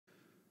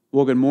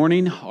Well, good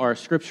morning. Our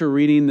scripture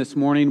reading this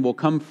morning will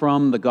come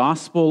from the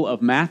Gospel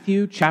of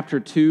Matthew,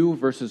 chapter 2,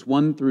 verses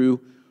 1 through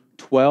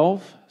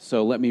 12.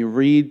 So let me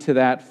read to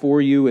that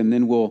for you, and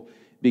then we'll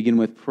begin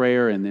with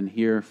prayer and then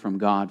hear from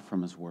God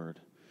from His Word.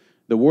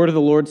 The Word of the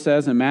Lord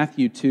says in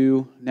Matthew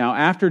 2, "Now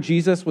after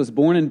Jesus was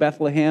born in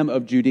Bethlehem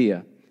of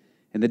Judea,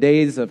 in the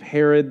days of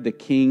Herod the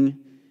king,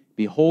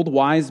 behold,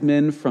 wise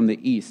men from the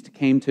east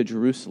came to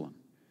Jerusalem,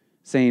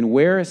 saying,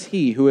 'Where is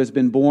he who has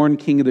been born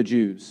King of the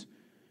Jews?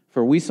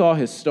 For we saw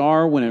his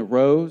star when it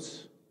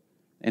rose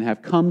and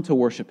have come to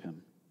worship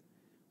him.'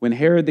 When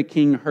Herod the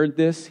king heard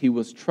this, he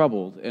was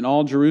troubled, and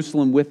all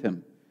Jerusalem with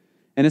him.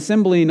 And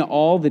assembling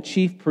all the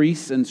chief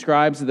priests and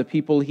scribes of the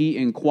people, he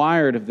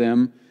inquired of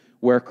them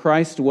where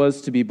Christ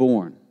was to be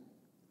born.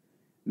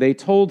 They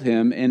told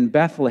him, 'In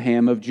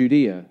Bethlehem of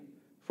Judea,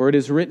 for it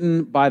is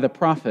written by the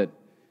prophet,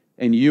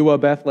 "And you, O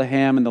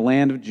Bethlehem, in the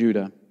land of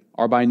Judah,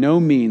 are by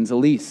no means the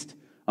least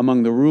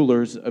among the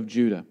rulers of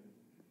Judah.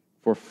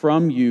 For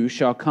from you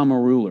shall come a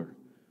ruler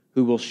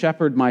who will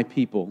shepherd my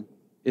people,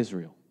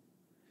 Israel.'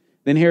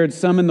 Then Herod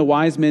summoned the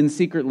wise men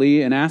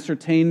secretly and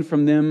ascertained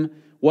from them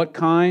what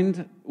time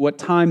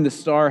the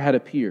star had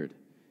appeared.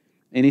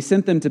 And he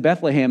sent them to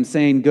Bethlehem,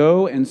 saying,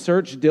 'Go and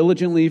search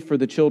diligently for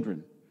the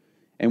children,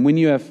 and when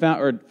you have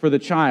found, or for the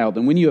child,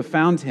 and when you have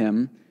found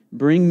him,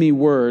 bring me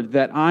word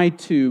that I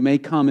too may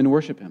come and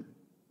worship him.'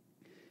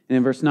 And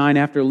in verse 9,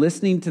 after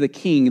listening to the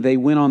king, they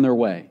went on their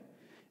way.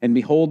 And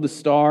behold, the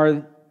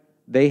star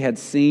they had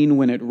seen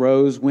when it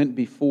rose went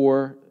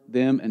before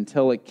them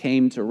until it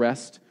came to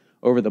rest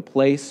over the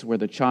place where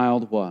the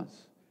child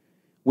was.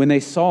 When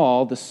they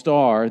saw the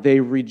star, they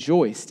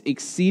rejoiced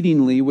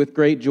exceedingly with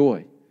great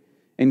joy.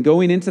 And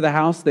going into the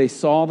house, they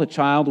saw the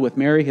child with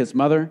Mary his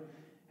mother,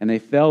 and they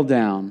fell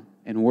down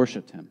and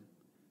worshipped him.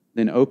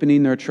 Then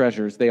opening their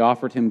treasures, they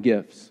offered him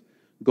gifts,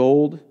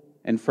 gold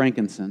and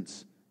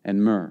frankincense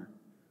and myrrh.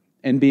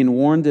 And being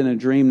warned in a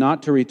dream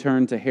not to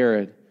return to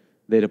Herod,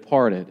 they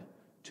departed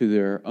to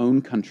their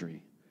own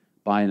country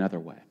by another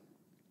way."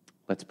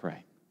 Let's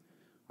pray.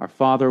 Our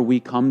Father, we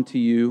come to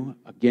you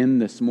again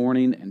this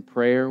morning in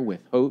prayer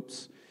with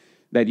hopes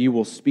that you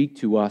will speak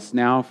to us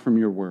now from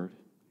your word.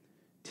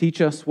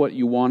 Teach us what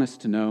you want us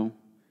to know.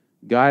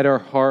 Guide our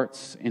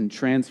hearts in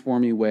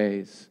transforming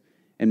ways.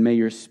 And may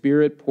your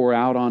Spirit pour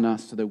out on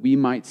us so that we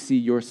might see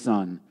your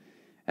Son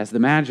as the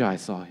Magi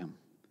saw him,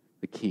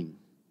 the King.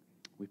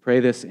 We pray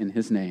this in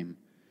his name,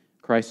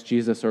 Christ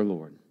Jesus our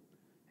Lord.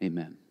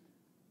 Amen.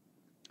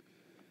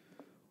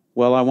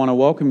 Well, I want to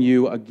welcome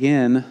you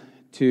again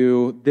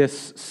to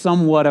this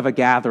somewhat of a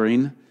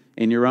gathering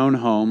in your own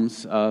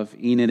homes of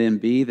Enid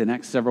MB. The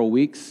next several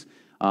weeks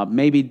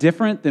may be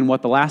different than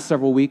what the last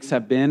several weeks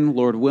have been.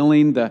 Lord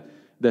willing,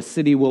 the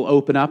city will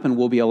open up and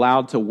we'll be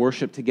allowed to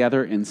worship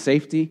together in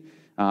safety.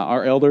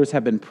 Our elders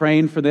have been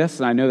praying for this,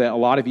 and I know that a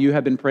lot of you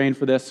have been praying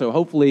for this, so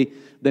hopefully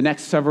the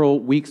next several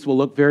weeks will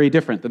look very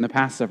different than the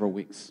past several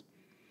weeks.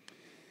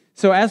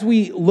 So as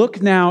we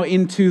look now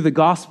into the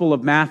Gospel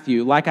of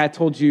Matthew, like I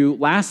told you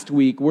last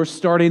week, we're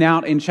starting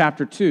out in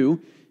chapter 2,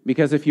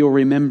 because if you'll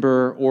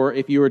remember, or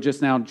if you were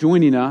just now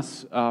joining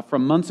us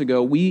from months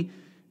ago, we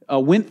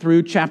went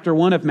through chapter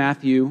 1 of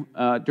Matthew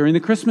during the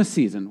Christmas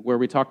season, where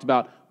we talked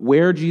about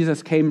where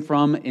Jesus came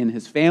from in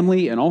his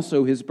family and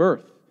also his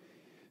birth.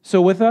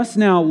 So with us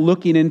now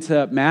looking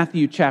into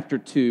Matthew chapter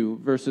 2,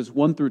 verses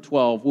 1 through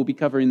 12, we'll be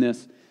covering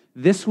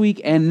this week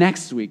and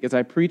next week as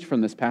I preach from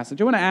this passage.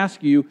 I want to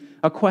ask you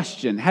a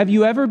question. Have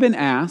you ever been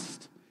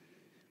asked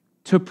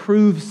to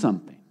prove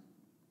something?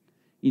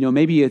 You know,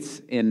 maybe it's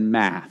in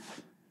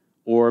math,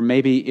 or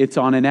maybe it's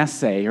on an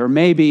essay, or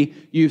maybe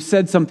you've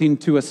said something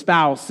to a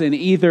spouse and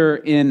either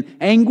in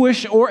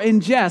anguish or in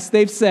jest,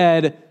 they've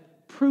said,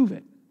 "Prove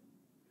it."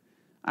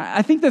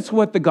 I think that's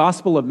what the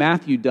Gospel of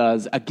Matthew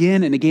does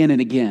again and again and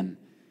again.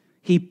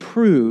 He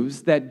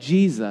proves that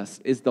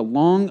Jesus is the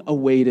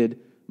long-awaited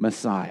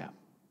Messiah.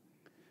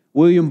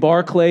 William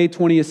Barclay,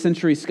 20th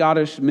century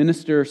Scottish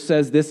minister,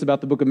 says this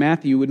about the book of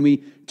Matthew. When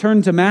we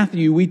turn to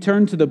Matthew, we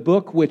turn to the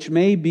book which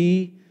may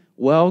be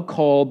well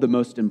called the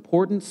most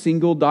important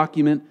single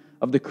document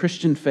of the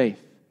Christian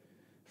faith.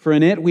 For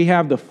in it we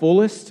have the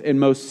fullest and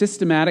most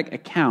systematic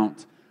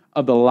account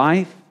of the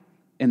life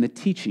and the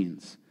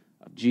teachings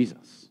of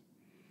Jesus.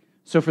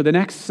 So for the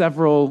next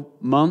several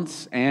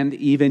months and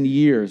even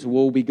years,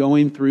 we'll be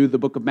going through the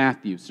book of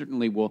Matthew.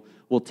 Certainly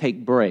we'll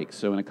take breaks.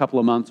 So in a couple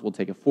of months, we'll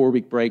take a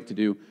 4-week break to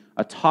do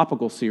a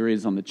topical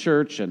series on the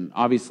church, and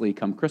obviously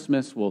come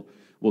Christmas, we'll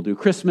do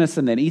Christmas,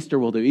 and then Easter,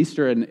 we'll do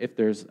Easter, and if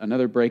there's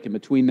another break in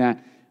between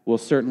that, we'll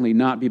certainly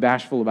not be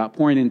bashful about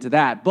pouring into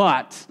that.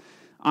 But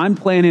I'm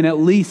planning at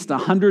least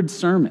 100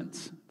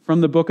 sermons from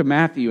the book of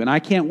Matthew, and I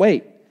can't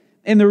wait.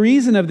 And the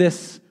reason of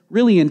this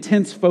really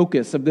intense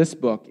focus of this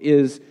book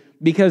is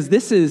because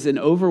this is an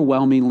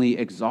overwhelmingly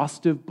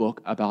exhaustive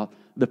book about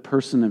the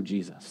person of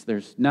Jesus.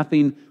 There's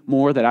nothing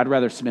more that I'd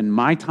rather spend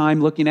my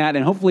time looking at,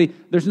 and hopefully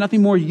there's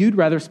nothing more you'd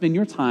rather spend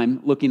your time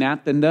looking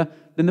at than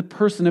the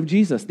person of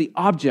Jesus, the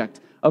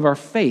object of our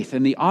faith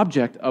and the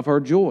object of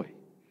our joy.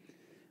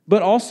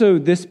 But also,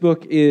 this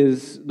book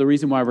is, the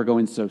reason why we're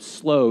going so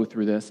slow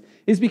through this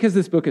is because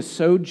this book is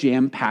so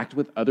jam-packed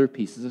with other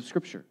pieces of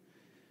Scripture.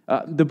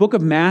 The book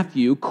of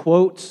Matthew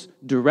quotes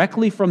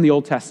directly from the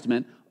Old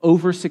Testament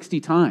over 60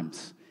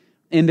 times.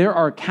 And there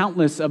are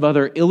countless of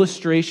other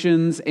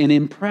illustrations and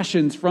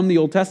impressions from the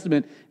Old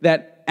Testament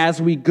that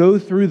as we go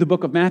through the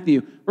book of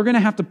Matthew, we're going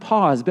to have to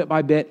pause bit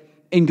by bit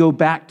and go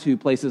back to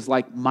places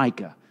like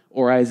Micah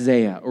or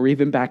Isaiah or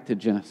even back to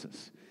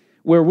Genesis,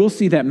 where we'll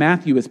see that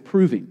Matthew is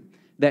proving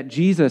that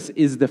Jesus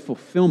is the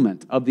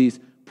fulfillment of these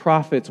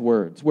prophets'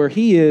 words, where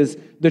he is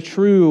the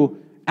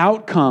true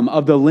outcome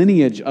of the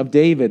lineage of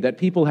David that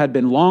people had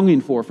been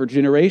longing for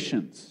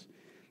generations.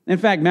 In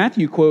fact,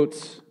 Matthew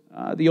quotes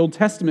the Old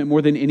Testament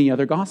more than any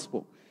other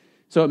gospel.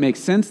 So it makes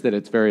sense that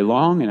it's very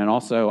long, and it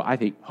also, I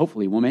think,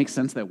 hopefully will make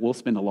sense that we'll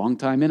spend a long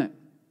time in it.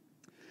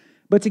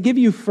 But to give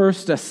you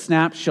first a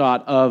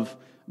snapshot of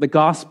the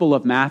Gospel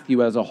of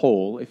Matthew as a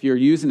whole, if you're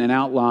using an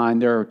outline,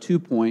 there are 2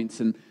 points,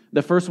 and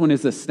the first one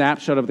is a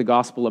snapshot of the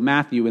Gospel of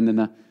Matthew, and then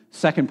the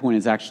second point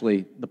is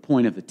actually the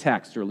point of the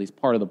text, or at least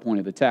part of the point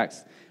of the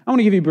text. I want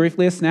to give you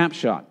briefly a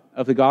snapshot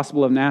of the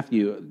Gospel of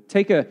Matthew.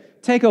 Take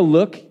a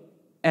look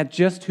at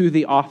just who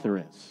the author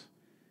is.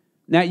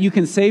 Now, you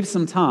can save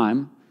some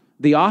time.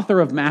 The author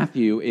of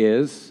Matthew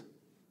is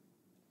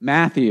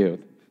Matthew.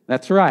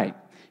 That's right.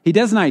 He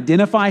doesn't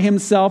identify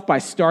himself by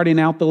starting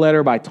out the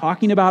letter by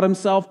talking about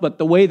himself, but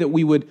the way that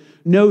we would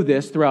know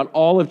this throughout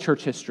all of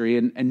church history,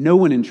 and no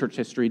one in church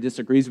history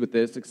disagrees with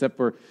this except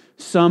for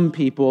some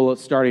people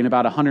starting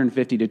about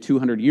 150 to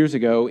 200 years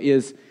ago,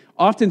 is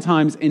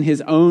oftentimes in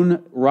his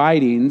own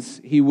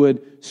writings, he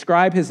would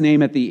scribe his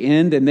name at the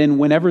end, and then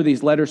whenever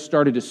these letters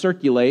started to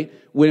circulate,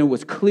 when it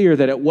was clear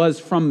that it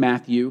was from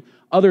Matthew,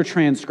 other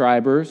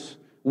transcribers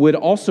would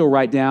also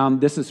write down,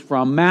 this is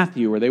from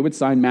Matthew, or they would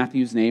sign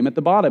Matthew's name at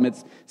the bottom.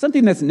 It's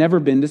something that's never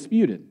been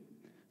disputed.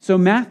 So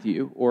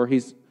Matthew, or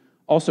he's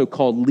also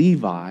called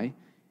Levi,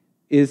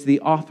 is the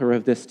author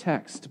of this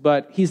text.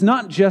 But he's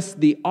not just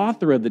the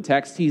author of the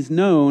text, he's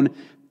known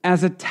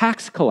as a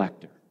tax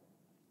collector.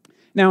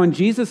 Now, in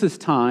Jesus'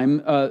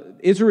 time,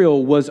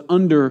 Israel was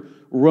under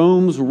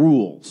Rome's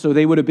rule. So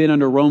they would have been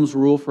under Rome's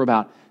rule for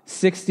about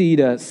 60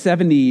 to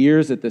 70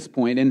 years at this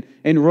point.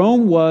 And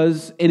Rome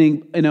was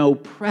an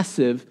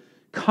oppressive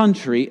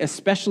country,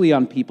 especially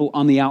on people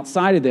on the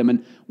outside of them.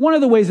 And one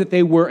of the ways that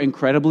they were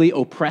incredibly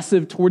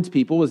oppressive towards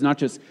people was not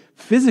just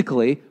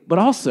physically, but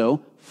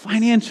also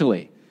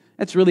financially.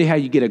 That's really how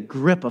you get a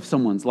grip of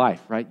someone's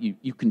life, right?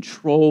 You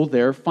control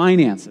their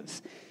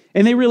finances.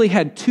 And they really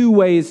had 2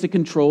 ways to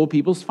control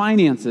people's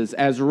finances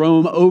as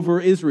Rome over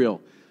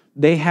Israel.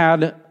 They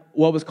had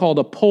what was called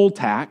a poll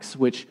tax,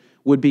 which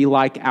would be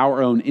like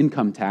our own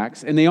income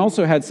tax. And they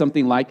also had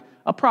something like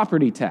a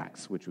property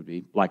tax, which would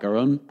be like our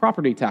own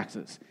property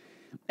taxes.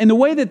 And the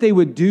way that they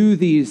would do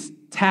these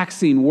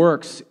taxing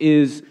works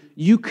is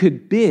you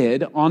could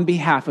bid on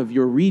behalf of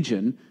your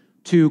region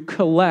to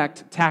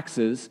collect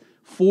taxes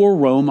for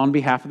Rome on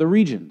behalf of the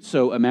region.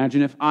 So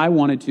imagine if I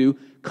wanted to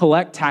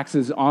collect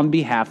taxes on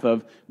behalf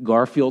of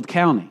Garfield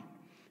County.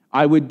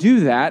 I would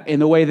do that,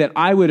 and the way that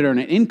I would earn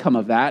an income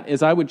of that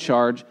is I would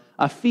charge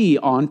a fee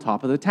on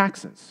top of the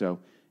taxes. So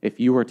if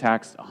you were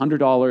taxed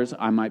 $100,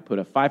 I might put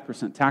a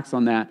 5% tax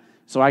on that,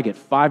 so I get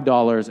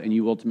 $5 and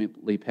you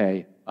ultimately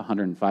pay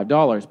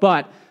 $105.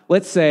 But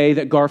let's say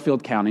that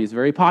Garfield County is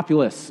very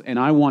populous and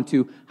I want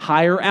to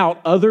hire out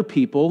other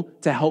people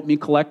to help me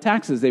collect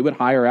taxes. They would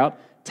hire out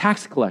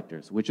tax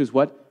collectors, which is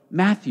what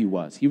Matthew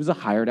was. He was a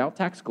hired out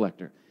tax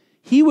collector.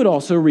 He would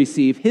also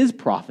receive his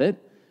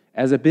profit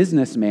as a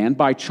businessman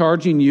by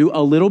charging you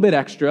a little bit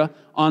extra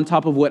on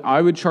top of what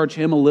I would charge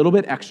him a little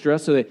bit extra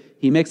so that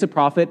he makes a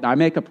profit, I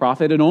make a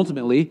profit, and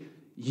ultimately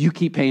you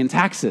keep paying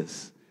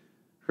taxes,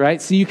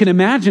 right? So you can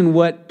imagine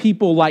what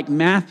people like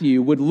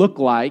Matthew would look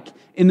like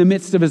in the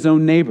midst of his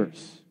own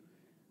neighbors.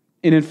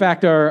 And in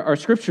fact, our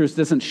scriptures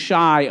doesn't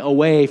shy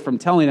away from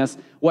telling us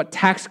what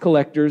tax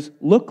collectors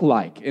look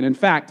like. And in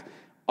fact,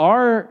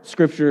 our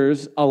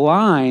scriptures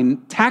align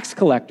tax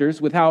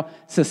collectors with how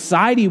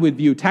society would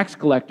view tax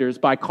collectors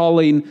by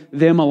calling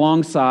them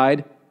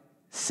alongside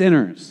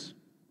sinners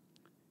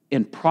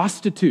and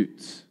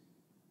prostitutes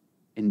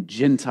and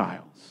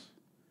Gentiles.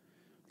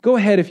 Go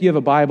ahead, if you have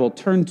a Bible,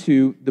 turn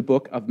to the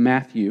book of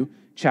Matthew,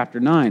 chapter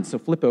 9. So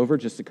flip over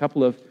just a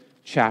couple of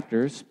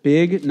chapters,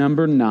 big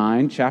number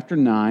 9, chapter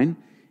 9,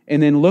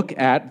 and then look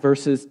at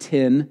verses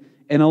 10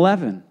 and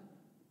 11.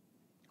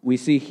 We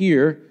see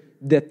here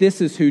that this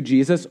is who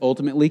Jesus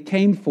ultimately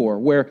came for,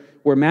 where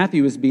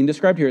Matthew is being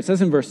described here. It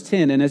says in verse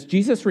 10, "And as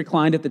Jesus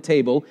reclined at the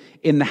table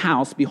in the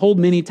house, behold,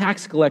 many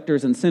tax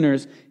collectors and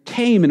sinners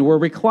came and were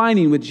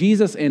reclining with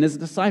Jesus and his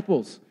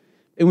disciples.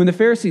 And when the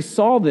Pharisees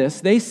saw this,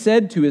 they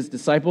said to his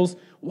disciples,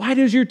 'Why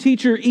does your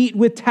teacher eat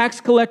with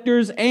tax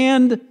collectors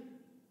and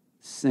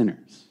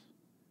sinners?'"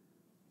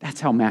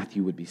 That's how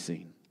Matthew would be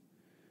seen.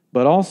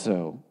 But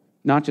also,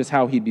 not just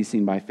how he'd be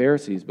seen by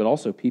Pharisees, but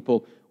also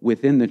people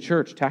within the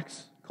church.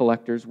 Tax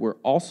collectors were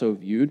also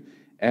viewed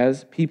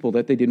as people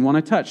that they didn't want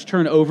to touch.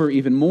 Turn over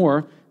even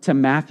more to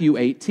Matthew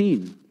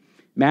 18.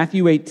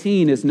 Matthew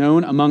 18 is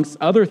known, amongst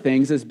other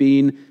things, as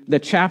being the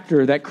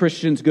chapter that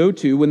Christians go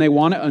to when they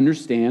want to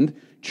understand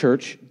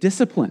church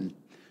discipline.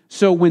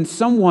 So when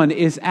someone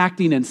is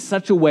acting in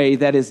such a way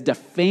that is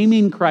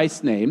defaming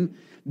Christ's name,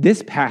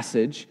 this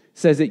passage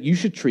says that you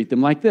should treat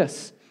them like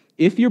this.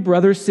 If your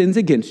brother sins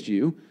against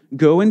you,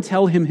 go and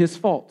tell him his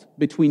fault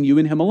between you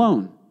and him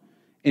alone.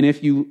 And if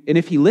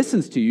he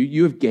listens to you,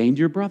 you have gained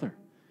your brother.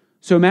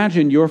 So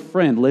imagine your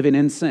friend living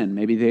in sin.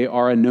 Maybe they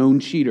are a known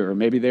cheater, or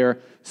maybe they're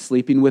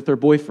sleeping with their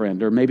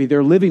boyfriend, or maybe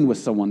they're living with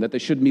someone that they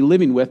shouldn't be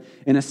living with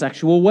in a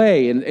sexual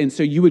way. And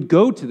so you would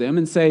go to them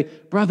and say,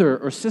 brother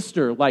or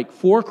sister, like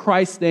for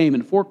Christ's name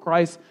and for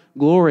Christ's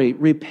glory,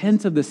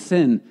 repent of the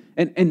sin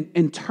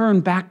and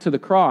turn back to the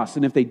cross.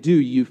 And if they do,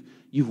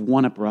 you've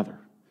won a brother.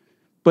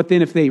 But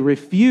then if they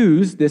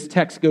refuse, this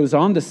text goes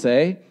on to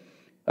say,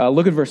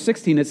 look at verse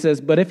 16, it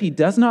says, but if he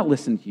does not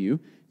listen to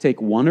you, take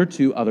one or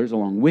two others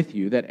along with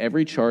you, that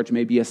every charge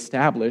may be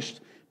established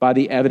by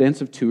the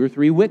evidence of 2 or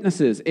 3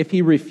 witnesses. If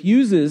he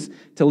refuses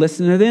to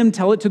listen to them,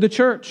 tell it to the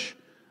church.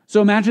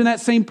 So imagine that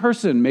same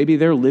person. Maybe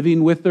they're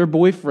living with their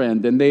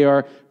boyfriend and they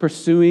are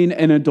pursuing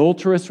an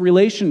adulterous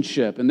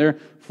relationship and they're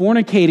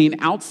fornicating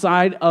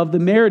outside of the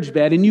marriage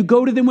bed, and you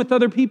go to them with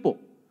other people.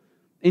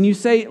 And you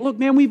say, look,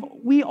 man,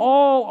 we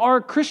all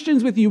are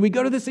Christians with you. We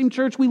go to the same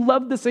church. We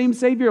love the same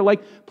Savior.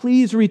 Like,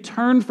 please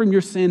return from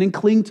your sin and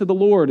cling to the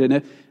Lord.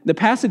 And the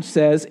passage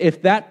says,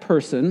 if that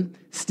person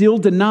still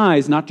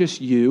denies not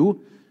just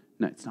you,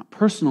 no, it's not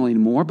personal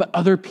anymore, but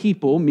other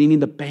people, meaning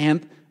the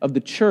band of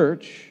the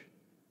church,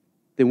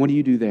 then what do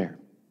you do there?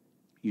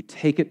 You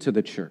take it to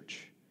the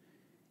church.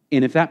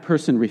 And if that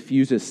person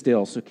refuses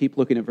still, so keep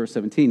looking at verse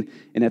 17,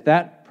 and if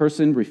that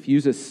person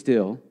refuses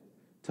still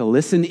to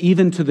listen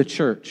even to the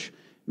church,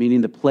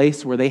 meaning the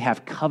place where they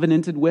have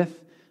covenanted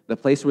with, the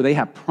place where they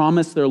have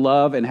promised their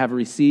love and have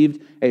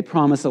received a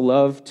promise of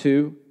love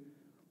to,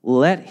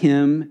 let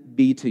him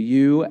be to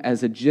you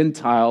as a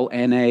Gentile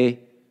and a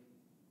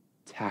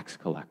tax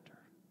collector.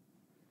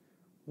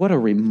 What a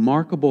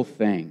remarkable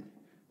thing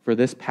for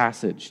this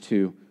passage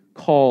to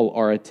call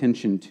our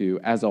attention to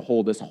as a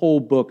whole. This whole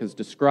book is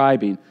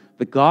describing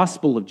the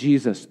gospel of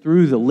Jesus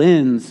through the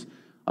lens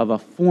of a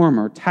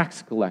former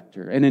tax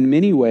collector. And in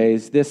many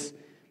ways, this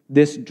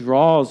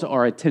draws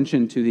our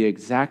attention to the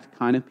exact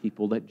kind of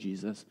people that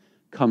Jesus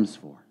comes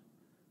for.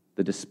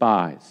 The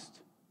despised,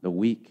 the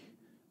weak,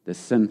 the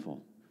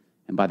sinful.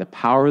 And by the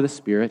power of the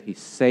Spirit, he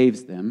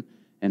saves them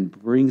and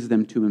brings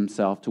them to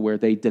himself to where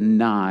they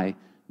deny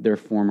their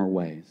former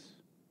ways.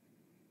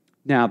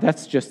 Now,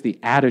 that's just the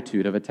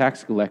attitude of a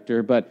tax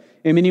collector, but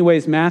in many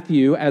ways,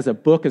 Matthew, as a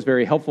book, is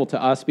very helpful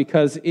to us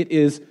because it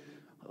is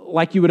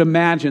like you would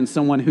imagine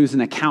someone who's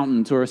an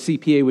accountant or a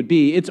CPA would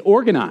be. It's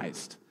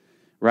organized,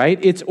 right?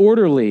 It's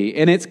orderly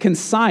and it's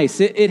concise.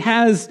 It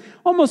has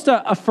almost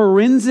a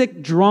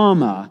forensic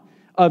drama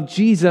of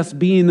Jesus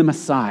being the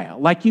Messiah.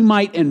 Like you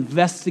might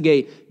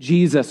investigate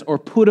Jesus or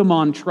put him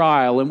on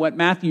trial. And what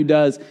Matthew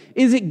does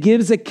is it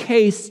gives a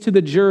case to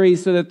the jury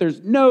so that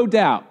there's no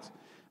doubt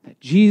that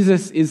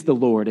Jesus is the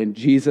Lord and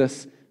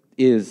Jesus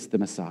is the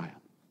Messiah.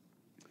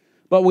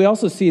 But we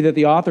also see that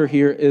the author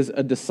here is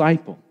a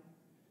disciple.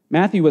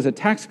 Matthew was a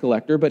tax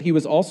collector, but he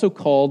was also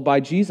called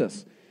by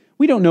Jesus.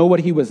 We don't know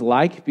what he was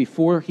like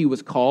before he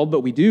was called,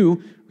 but we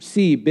do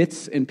see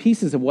bits and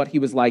pieces of what he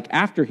was like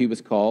after he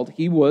was called.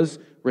 He was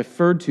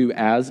referred to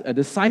as a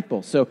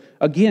disciple. So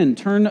again,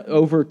 turn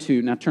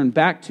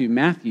back to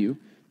Matthew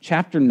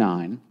chapter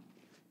 9.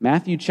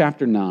 Matthew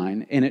chapter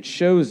 9, and it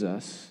shows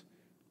us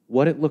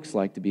what it looks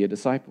like to be a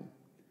disciple.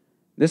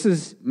 This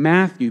is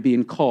Matthew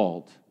being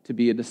called to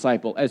be a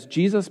disciple. As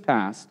Jesus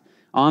passed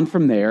on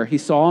from there, he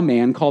saw a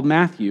man called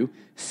Matthew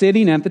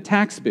sitting at the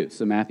tax booth.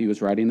 So Matthew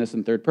was writing this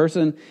in third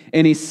person.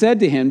 And he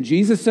said to him,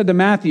 Jesus said to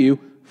Matthew,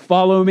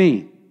 "Follow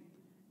me."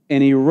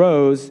 And he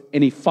rose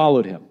and he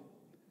followed him.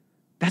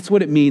 That's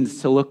what it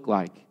means to look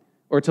like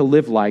or to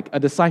live like a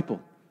disciple.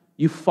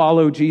 You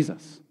follow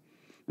Jesus.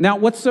 Now,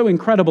 what's so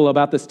incredible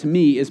about this to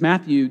me is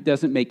Matthew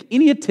doesn't make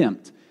any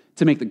attempt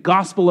to make the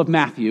Gospel of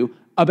Matthew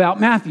about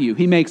Matthew.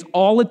 He makes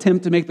all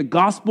attempt to make the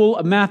Gospel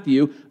of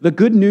Matthew the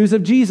good news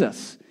of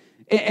Jesus.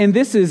 And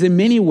this is in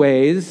many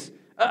ways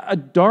a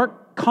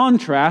dark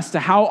contrast to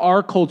how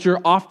our culture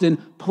often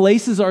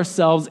places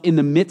ourselves in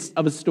the midst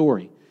of a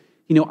story.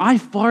 You know, I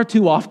far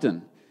too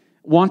often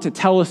want to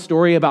tell a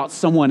story about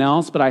someone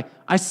else, but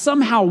I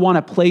somehow want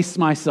to place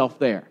myself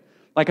there.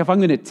 Like if I'm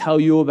going to tell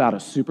you about a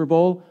Super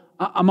Bowl,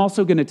 I'm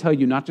also going to tell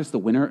you not just the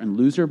winner and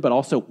loser, but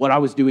also what I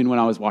was doing when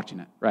I was watching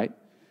it, right?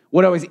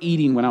 What I was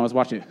eating when I was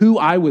watching it, who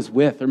I was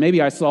with, or maybe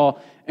I saw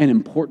an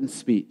important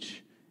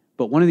speech.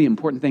 But one of the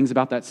important things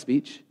about that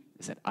speech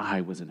is that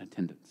I was in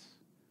attendance.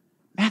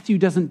 Matthew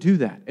doesn't do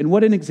that. And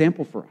what an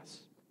example for us.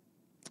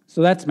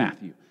 So that's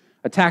Matthew,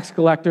 a tax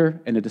collector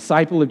and a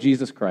disciple of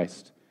Jesus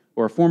Christ,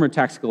 or a former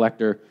tax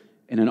collector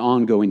and an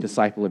ongoing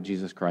disciple of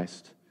Jesus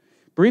Christ.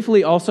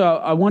 Briefly, also,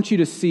 I want you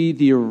to see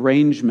the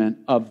arrangement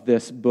of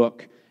this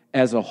book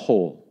as a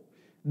whole.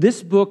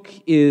 This book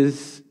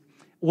is,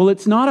 well,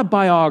 it's not a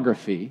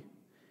biography,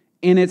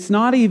 And it's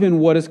not even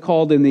what is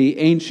called in the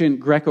ancient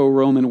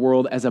Greco-Roman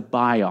world as a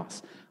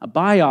bios. A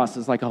bios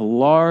is like a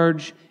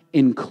large,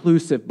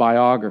 inclusive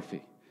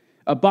biography.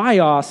 A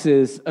bios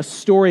is a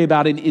story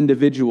about an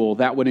individual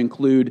that would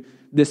include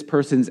this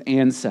person's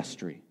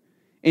ancestry,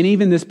 and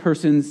even this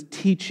person's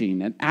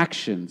teaching and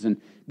actions,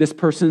 and this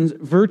person's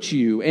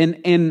virtue.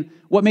 And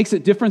what makes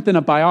it different than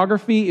a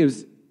biography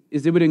is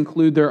it would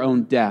include their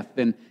own death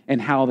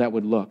and how that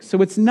would look.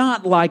 So it's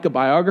not like a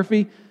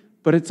biography,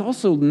 but it's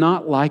also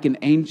not like an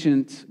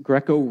ancient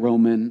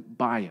Greco-Roman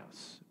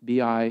bios,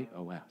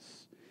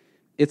 B-I-O-S.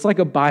 It's like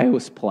a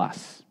bios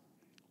plus,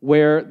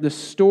 where the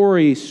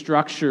story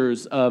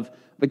structures of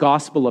the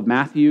Gospel of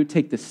Matthew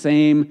take the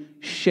same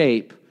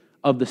shape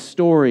of the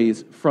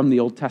stories from the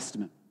Old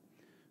Testament.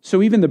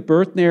 So even the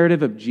birth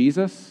narrative of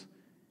Jesus,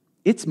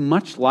 it's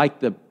much like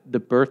the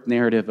birth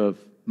narrative of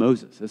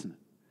Moses, isn't it?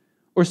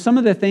 Or some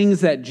of the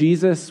things that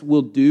Jesus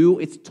will do,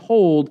 it's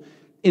told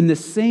in the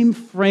same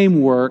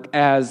framework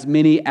as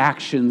many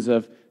actions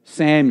of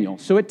Samuel.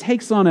 So it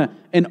takes on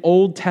an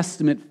Old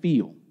Testament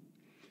feel.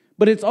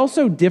 But it's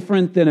also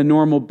different than a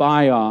normal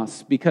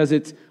bios because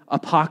it's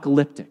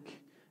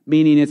apocalyptic,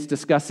 meaning it's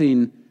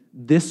discussing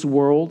this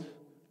world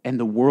and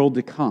the world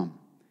to come.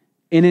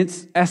 And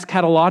it's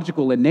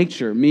eschatological in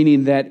nature,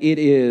 meaning that it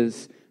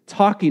is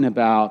talking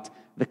about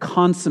the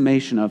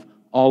consummation of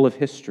all of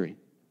history.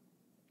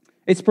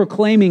 It's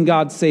proclaiming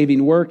God's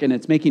saving work, and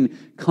it's making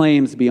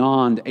claims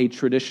beyond a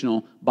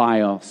traditional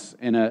bios,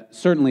 and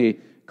certainly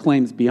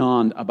claims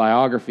beyond a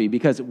biography,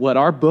 because what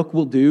our book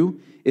will do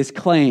is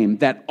claim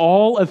that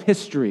all of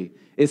history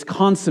is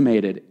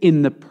consummated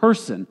in the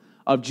person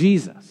of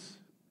Jesus.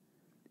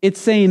 It's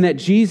saying that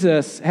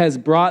Jesus has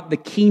brought the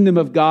kingdom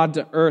of God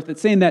to earth.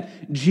 It's saying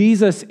that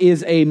Jesus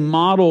is a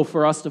model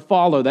for us to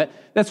follow.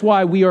 That's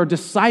why we are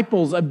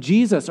disciples of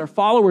Jesus, or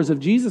followers of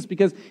Jesus,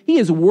 because he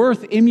is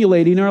worth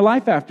emulating our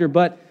life after.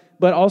 But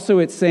also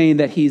it's saying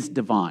that he's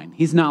divine.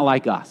 He's not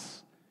like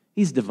us.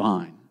 He's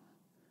divine.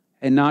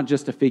 And not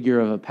just a figure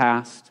of a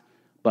past,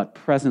 but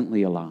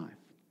presently alive.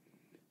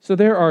 So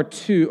there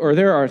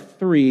are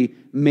three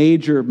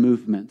major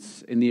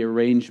movements in the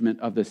arrangement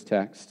of this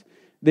text.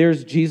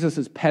 There's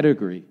Jesus'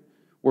 pedigree,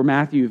 where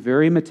Matthew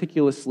very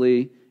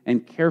meticulously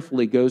and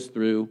carefully goes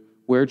through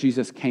where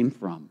Jesus came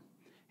from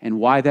and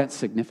why that's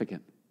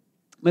significant.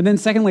 But then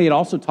secondly, it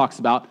also talks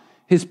about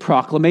his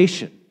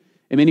proclamation.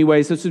 In many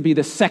ways, this would be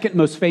the second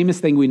most famous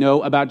thing we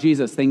know about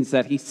Jesus, things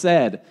that he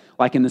said,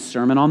 like in the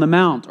Sermon on the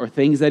Mount, or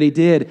things that he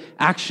did,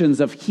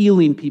 actions of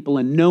healing people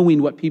and knowing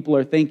what people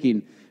are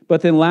thinking. But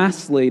then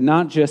lastly,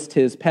 not just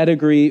his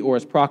pedigree or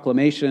his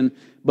proclamation,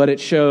 but it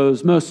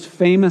shows most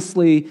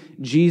famously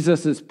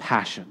Jesus'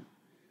 passion,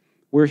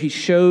 where he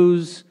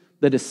shows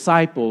the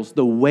disciples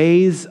the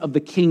ways of the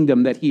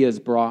kingdom that he has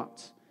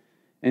brought,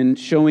 and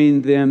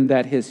showing them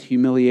that his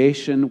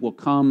humiliation will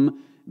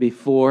come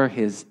before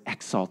his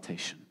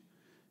exaltation.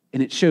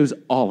 And it shows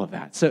all of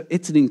that. So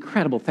it's an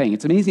incredible thing.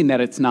 It's amazing that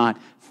it's not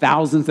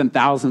thousands and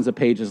thousands of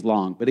pages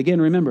long. But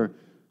again, remember,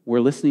 we're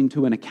listening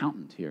to an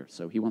accountant here,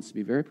 so he wants to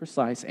be very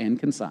precise and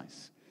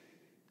concise.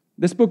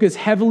 This book is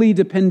heavily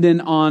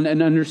dependent on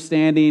an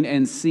understanding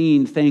and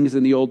seeing things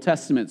in the Old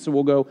Testament. So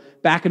we'll go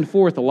back and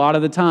forth a lot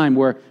of the time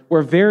where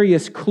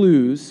various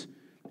clues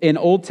in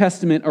Old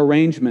Testament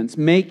arrangements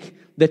make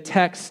the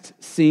text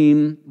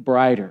seem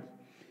brighter.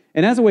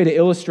 And as a way to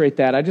illustrate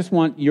that, I just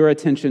want your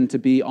attention to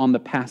be on the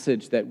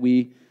passage that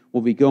we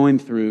will be going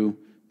through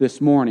this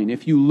morning.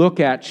 If you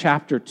look at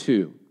chapter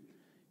 2,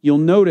 you'll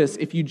notice,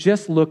 if you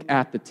just look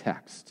at the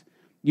text,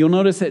 you'll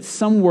notice that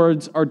some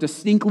words are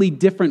distinctly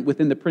different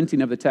within the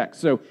printing of the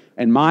text. So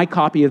in my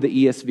copy of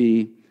the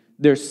ESV,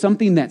 there's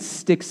something that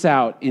sticks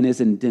out and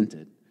is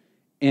indented.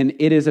 And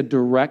it is a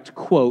direct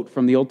quote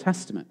from the Old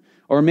Testament.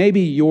 Or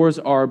maybe yours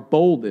are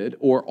bolded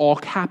or all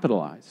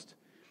capitalized.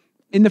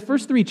 In the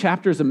first 3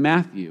 chapters of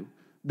Matthew,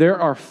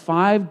 there are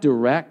 5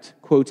 direct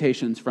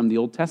quotations from the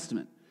Old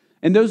Testament.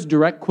 And those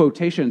direct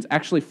quotations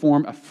actually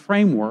form a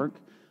framework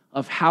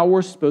of how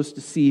we're supposed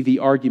to see the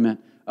argument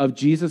of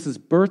Jesus'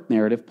 birth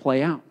narrative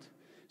play out.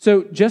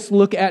 So just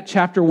look at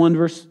chapter 1,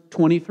 verse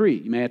 23.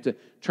 You may have to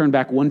turn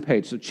back one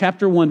page. So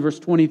chapter 1, verse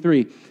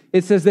 23,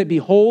 it says that,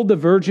 "Behold, the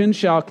virgin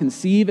shall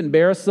conceive and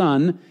bear a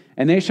son,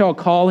 and they shall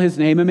call his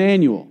name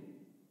Emmanuel."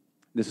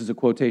 This is a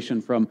quotation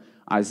from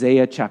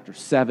Isaiah chapter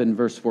 7,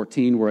 verse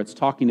 14, where it's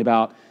talking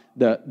about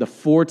the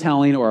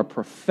foretelling or a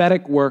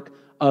prophetic work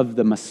of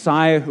the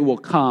Messiah who will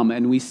come,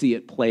 and we see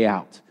it play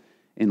out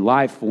in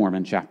live form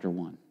in chapter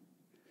 1.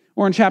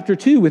 Or in chapter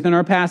 2, within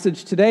our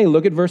passage today,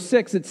 look at verse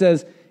 6. It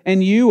says,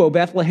 "And you, O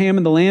Bethlehem,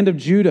 in the land of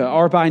Judah,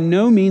 are by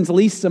no means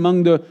least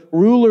among the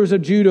rulers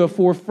of Judah,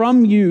 for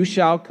from you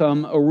shall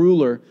come a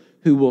ruler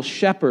who will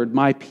shepherd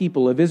my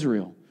people of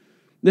Israel."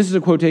 This is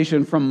a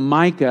quotation from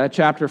Micah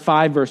chapter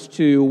 5, verse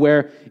 2,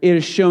 where it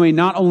is showing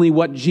not only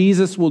what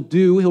Jesus will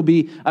do, he'll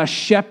be a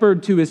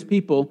shepherd to his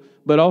people,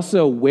 but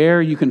also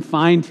where you can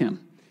find him,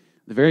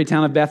 the very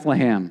town of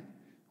Bethlehem,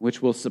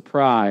 which will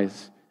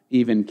surprise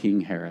even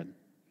King Herod.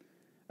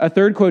 A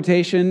third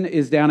quotation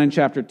is down in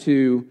chapter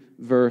 2,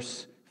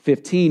 verse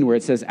 15, where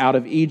it says, out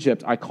of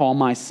Egypt I call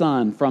my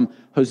son, from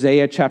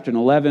Hosea chapter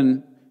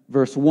 11,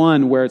 verse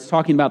 1, where it's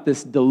talking about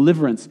this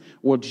deliverance,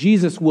 where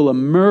Jesus will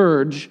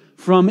emerge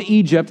from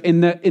Egypt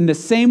in the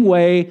same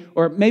way,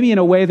 or maybe in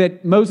a way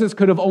that Moses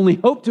could have only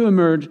hoped to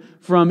emerge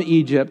from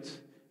Egypt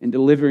in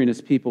delivering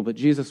his people, but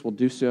Jesus will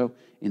do so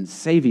in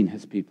saving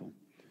his people.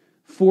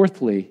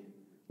 Fourthly,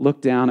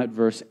 look down at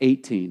verse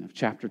 18 of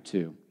chapter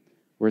 2,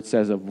 where it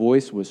says, a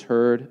voice was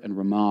heard in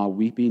Ramah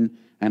weeping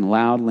and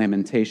loud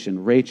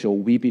lamentation, Rachel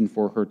weeping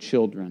for her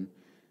children.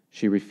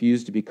 She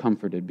refused to be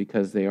comforted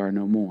because they are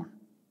no more.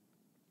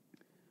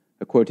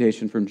 A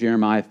quotation from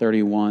Jeremiah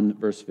 31,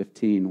 verse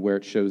 15, where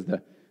it shows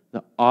the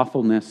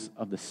awfulness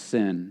of the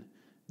sin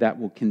that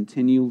will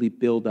continually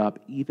build up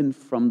even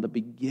from the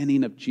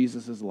beginning of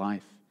Jesus'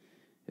 life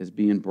is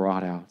being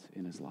brought out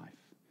in his life.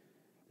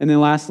 And then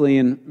lastly,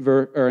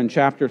 in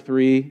chapter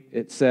 3,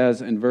 it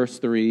says in verse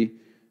 3,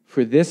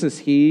 for this is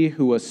he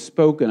who was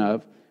spoken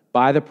of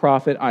by the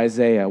prophet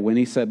Isaiah when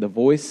he said, the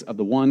voice of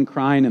the one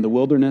crying in the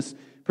wilderness,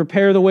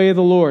 prepare the way of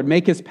the Lord,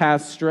 make his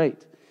path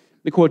straight.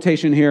 The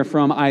quotation here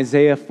from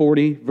Isaiah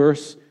 40,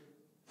 verse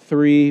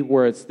 3,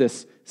 where it's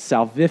this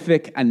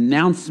salvific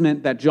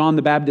announcement that John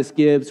the Baptist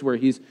gives, where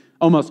he's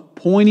almost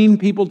pointing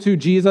people to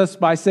Jesus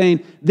by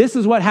saying, this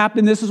is what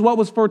happened, this is what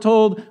was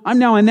foretold. I'm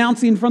now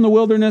announcing from the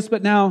wilderness,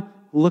 but now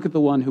look at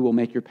the one who will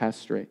make your path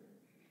straight.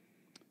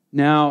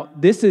 Now,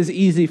 this is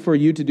easy for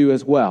you to do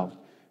as well.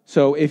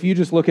 So if you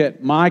just look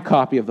at my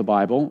copy of the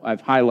Bible,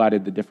 I've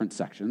highlighted the different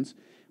sections,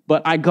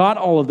 but I got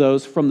all of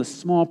those from the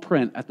small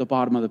print at the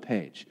bottom of the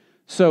page.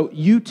 So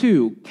you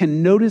too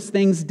can notice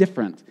things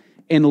different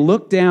and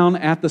look down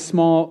at the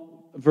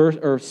small verse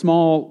or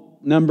small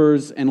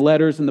numbers and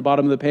letters in the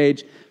bottom of the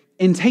page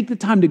and take the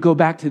time to go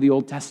back to the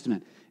Old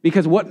Testament.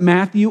 Because what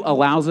Matthew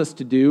allows us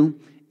to do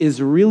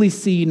is really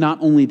see not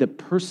only the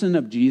person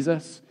of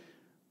Jesus,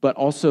 but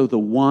also the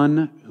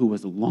one who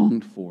was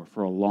longed for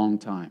a long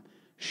time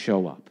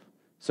show up.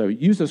 So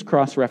use those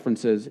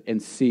cross-references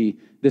and see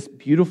this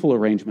beautiful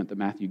arrangement that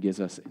Matthew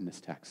gives us in this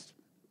text.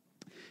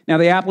 Now,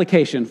 the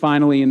application,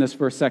 finally, in this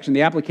first section,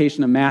 the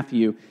application of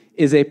Matthew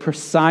is a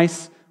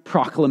precise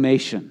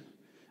proclamation.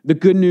 The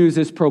good news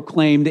is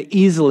proclaimed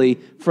easily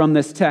from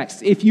this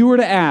text. If you were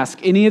to ask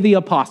any of the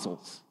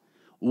apostles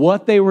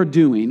what they were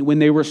doing when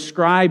they were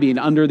scribing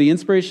under the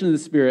inspiration of the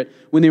Spirit,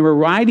 when they were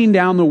writing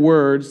down the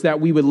words that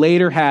we would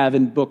later have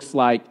in books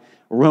like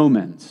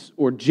Romans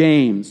or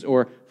James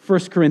or 1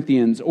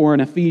 Corinthians or in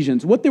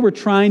Ephesians, what they were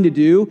trying to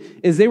do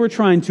is they were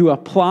trying to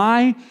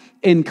apply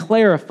and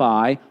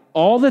clarify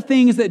all the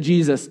things that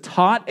Jesus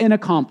taught and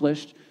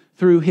accomplished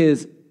through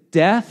his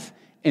death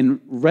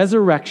and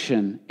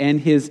resurrection and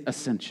his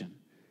ascension.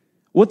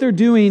 What they're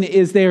doing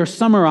is they are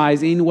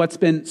summarizing what's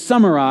been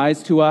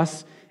summarized to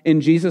us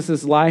in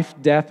Jesus' life,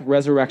 death,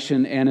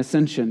 resurrection, and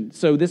ascension.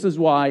 So this is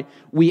why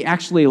we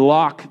actually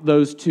lock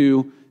those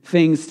two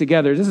things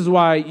together. This is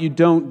why you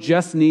don't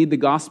just need the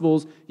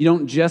Gospels, you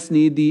don't just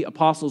need the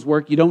Apostles'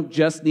 work, you don't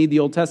just need the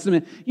Old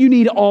Testament. You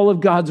need all of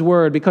God's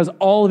Word, because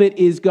all of it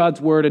is God's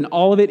Word and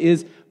all of it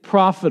is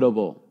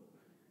profitable.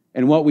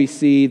 And what we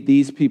see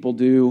these people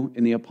do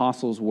in the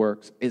Apostles'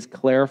 works is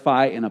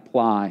clarify and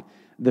apply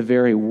the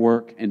very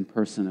work and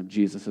person of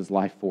Jesus'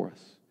 life for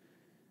us.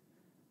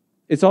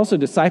 It's also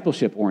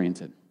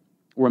discipleship-oriented,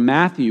 where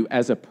Matthew,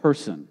 as a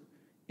person,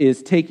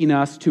 is taking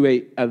us to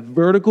a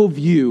vertical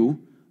view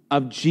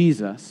of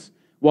Jesus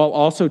while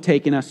also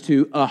taking us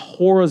to a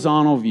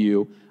horizontal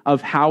view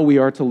of how we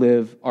are to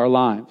live our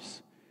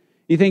lives.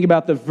 You think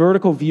about the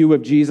vertical view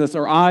of Jesus,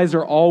 our eyes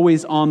are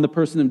always on the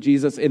person of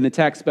Jesus in the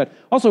text, but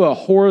also a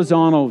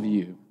horizontal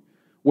view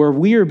where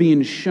we are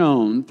being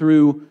shown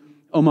through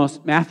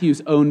almost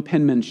Matthew's own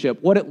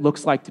penmanship what it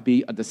looks like to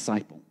be a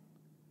disciple.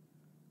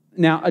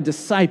 Now, a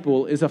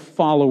disciple is a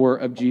follower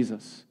of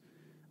Jesus.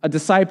 A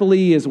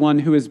disciplee is one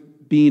who is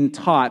being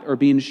taught or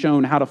being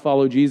shown how to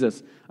follow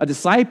Jesus. A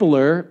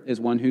discipler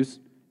is one who's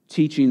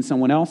teaching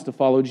someone else to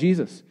follow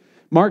Jesus.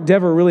 Mark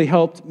Dever really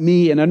helped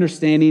me in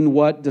understanding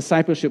what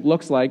discipleship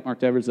looks like. Mark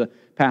Dever is a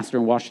pastor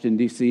in Washington,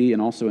 D.C.,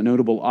 and also a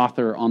notable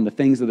author on the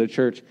things of the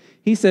church.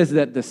 He says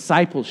that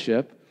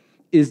discipleship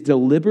is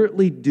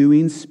deliberately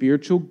doing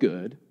spiritual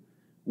good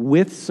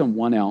with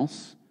someone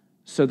else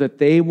so that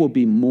they will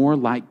be more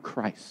like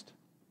Christ.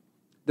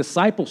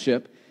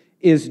 Discipleship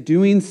is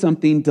doing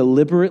something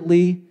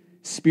deliberately,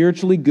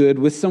 spiritually good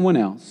with someone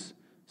else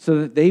so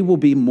that they will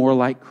be more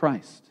like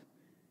Christ.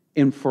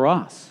 And for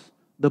us,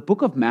 the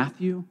book of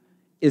Matthew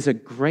is a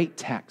great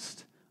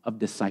text of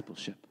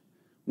discipleship,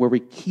 where we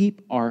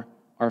keep our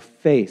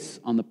face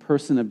on the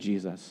person of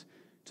Jesus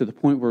to the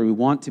point where we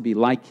want to be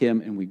like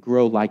him and we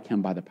grow like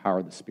him by the power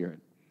of the Spirit.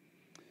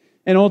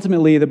 And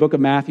ultimately, the book of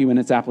Matthew and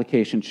its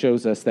application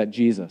shows us that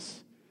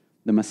Jesus,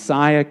 the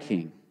Messiah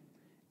King,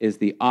 is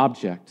the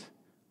object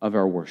of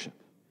our worship.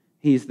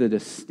 He's the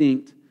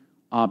distinct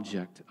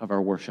object of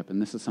our worship.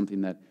 And this is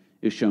something that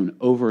is shown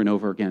over and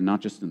over again,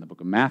 not just in the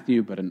book of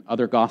Matthew, but in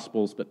other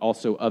Gospels, but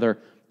also other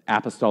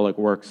apostolic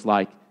works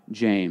like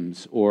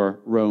James or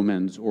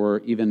Romans or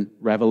even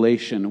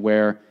Revelation,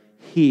 where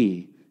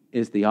he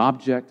is the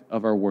object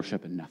of our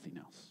worship and nothing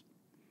else.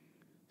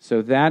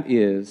 So that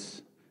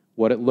is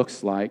what it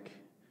looks like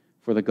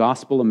for the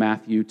Gospel of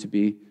Matthew to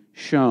be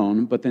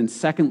shown. But then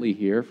secondly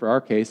here, for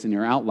our case in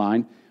your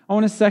outline, I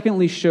want to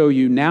secondly show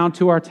you now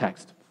to our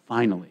text,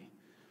 finally,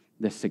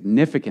 the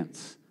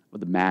significance of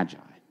the Magi.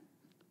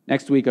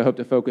 Next week, I hope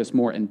to focus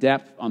more in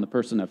depth on the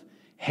person of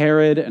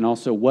Herod and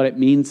also what it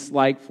means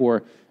like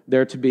for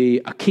there to be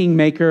a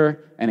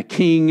kingmaker and a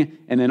king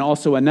and then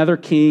also another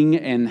king,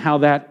 and how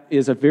that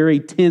is a very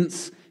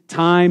tense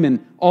time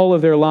in all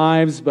of their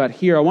lives. But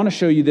here, I want to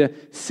show you the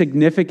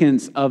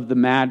significance of the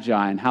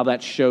Magi and how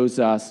that shows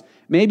us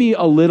maybe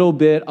a little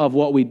bit of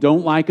what we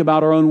don't like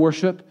about our own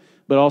worship,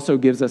 but also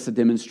gives us a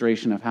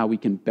demonstration of how we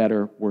can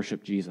better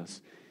worship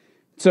Jesus.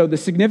 So the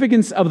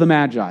significance of the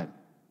Magi.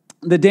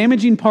 The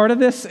damaging part of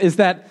this is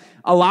that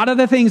a lot of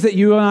the things that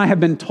you and I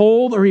have been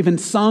told or even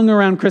sung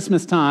around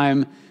Christmas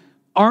time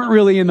aren't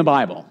really in the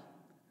Bible.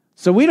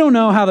 So we don't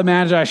know how the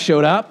Magi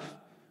showed up.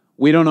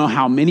 We don't know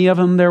how many of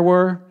them there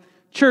were.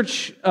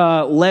 Church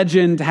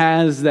legend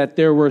has that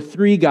there were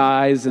 3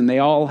 guys and they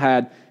all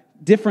had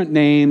different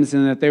names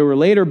and that they were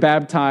later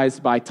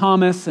baptized by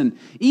Thomas. And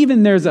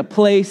even there's a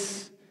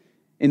place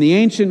in the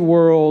ancient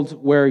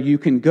world where you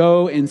can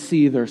go and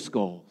see their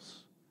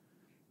skulls.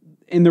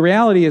 And the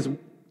reality is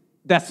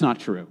that's not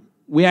true.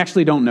 We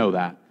actually don't know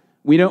that.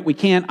 We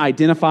can't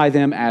identify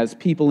them as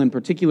people in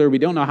particular. We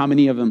don't know how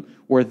many of them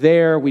were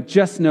there. We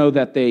just know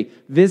that they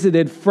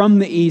visited from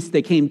the east,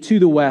 they came to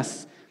the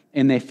west,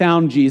 and they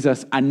found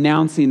Jesus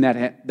announcing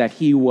that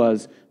he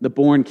was the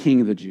born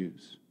king of the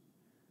Jews.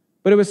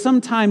 But it was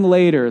some time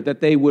later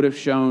that they would have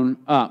shown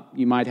up.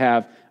 You might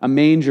have a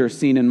manger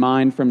scene in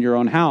mind from your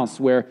own house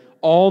where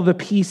all the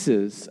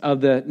pieces of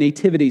the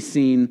nativity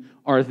scene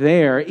are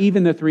there,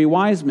 even the 3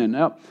 wise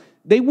men.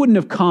 They wouldn't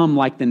have come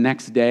like the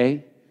next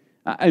day.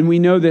 And we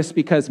know this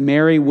because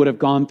Mary would have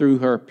gone through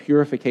her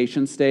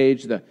purification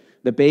stage.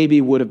 The baby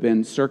would have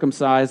been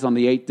circumcised on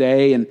the 8th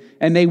day,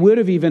 and they would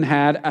have even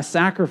had a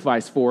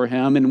sacrifice for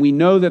him. And we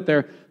know that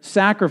their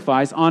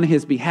sacrifice on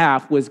his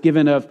behalf was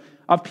given of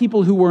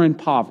people who were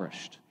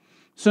impoverished.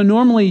 So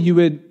normally you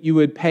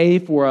would pay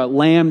for a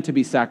lamb to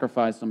be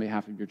sacrificed on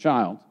behalf of your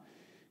child.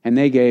 And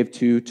they gave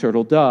 2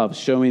 turtle doves,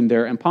 showing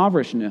their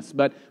impoverishedness.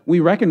 But we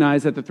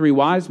recognize that the 3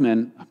 wise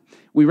men,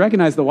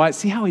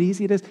 see how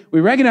easy it is? We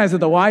recognize that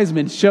the wise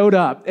men showed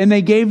up and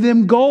they gave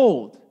them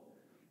gold.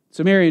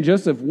 So Mary and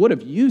Joseph would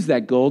have used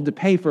that gold to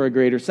pay for a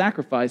greater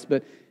sacrifice,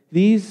 but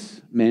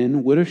these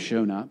men would have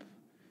shown up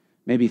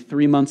maybe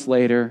 3 months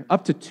later,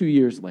 up to 2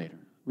 years later.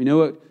 We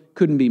know it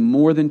couldn't be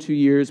more than 2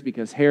 years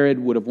because Herod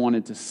would have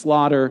wanted to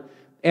slaughter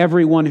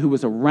everyone who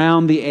was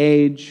around the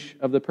age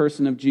of the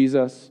person of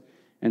Jesus.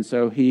 And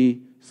so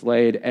he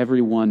slayed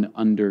everyone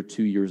under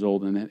 2 years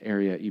old in that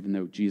area, even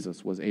though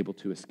Jesus was able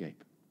to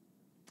escape.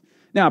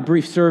 Now, a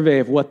brief survey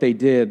of what they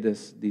did,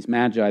 these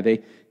Magi.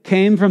 They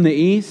came from the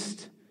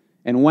east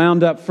and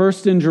wound up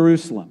first in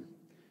Jerusalem.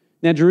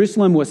 Now,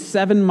 Jerusalem was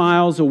 7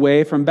 miles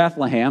away from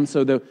Bethlehem,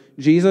 so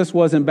Jesus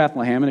was in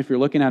Bethlehem, and if you're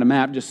looking at a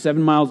map, just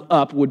 7 miles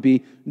up would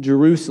be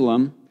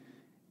Jerusalem.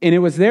 And it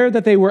was there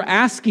that they were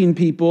asking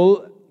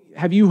people,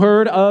 have you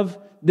heard of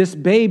this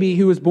baby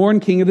who was born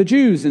king of the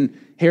Jews? And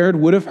Herod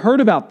would have heard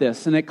about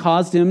this, and it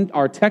caused him,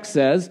 our text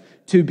says,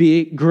 to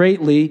be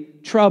greatly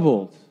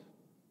troubled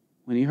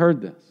when he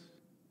heard this.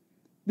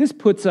 This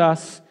puts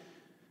us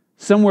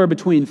somewhere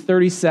between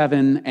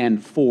 37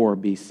 and 4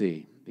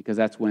 BC, because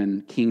that's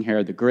when King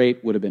Herod the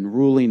Great would have been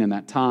ruling in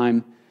that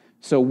time.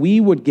 So we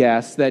would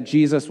guess that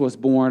Jesus was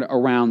born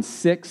around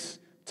 6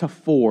 to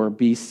 4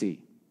 BC.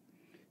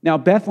 Now,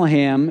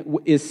 Bethlehem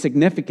is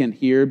significant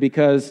here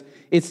because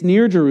it's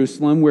near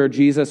Jerusalem where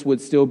Jesus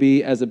would still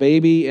be as a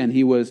baby, and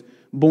he was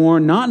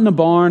born not in a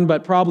barn,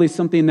 but probably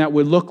something that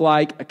would look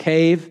like a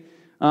cave.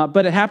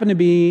 But it happened to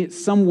be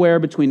somewhere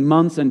between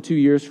months and 2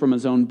 years from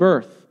his own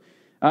birth.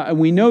 And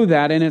we know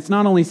that, and it's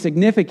not only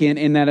significant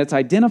in that it's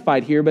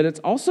identified here, but it's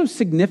also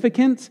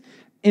significant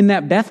in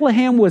that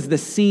Bethlehem was the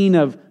scene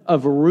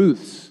of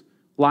Ruth's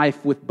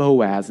life with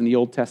Boaz in the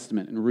Old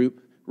Testament, in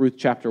Ruth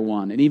chapter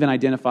 1, and even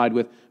identified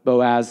with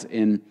Boaz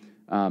in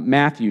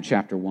Matthew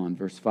chapter 1,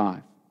 verse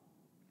 5.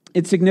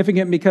 It's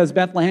significant because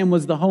Bethlehem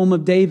was the home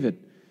of David,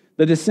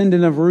 the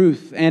descendant of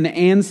Ruth, and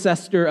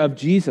ancestor of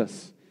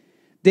Jesus.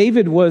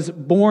 David was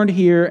born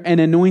here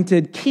and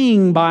anointed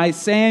king by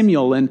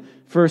Samuel in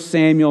 1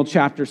 Samuel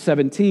chapter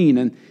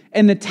 17.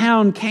 And the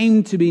town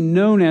came to be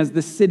known as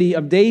the city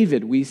of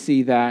David. We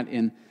see that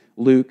in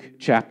Luke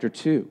chapter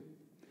 2.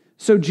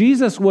 So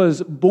Jesus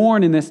was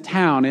born in this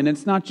town, and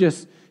it's not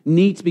just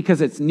neat because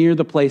it's near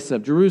the place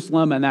of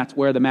Jerusalem, and that's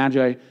where the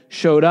Magi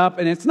showed up.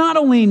 And it's not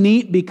only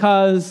neat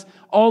because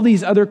all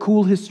these other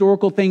cool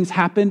historical things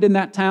happened in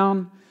that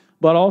town,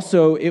 but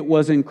also it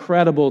was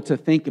incredible to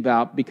think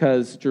about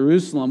because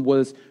Jerusalem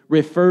was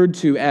referred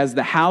to as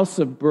the house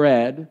of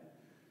bread,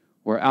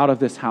 where out of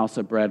this house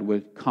of bread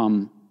would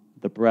come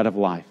the bread of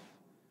life,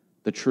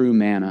 the true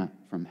manna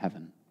from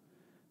heaven.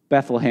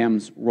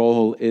 Bethlehem's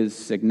role is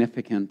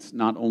significant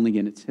not only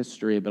in its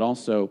history, but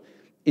also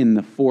in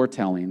the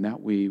foretelling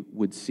that we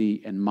would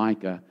see in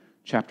Micah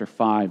chapter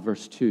 5,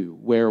 verse 2,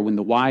 where when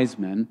the wise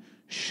men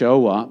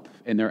show up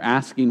and they're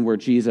asking where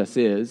Jesus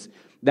is,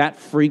 that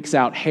freaks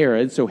out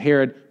Herod. So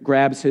Herod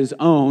grabs his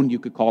own, you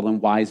could call them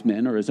wise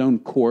men, or his own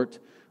court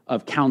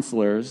of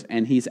counselors,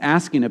 and he's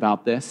asking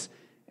about this.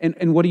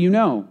 And what do you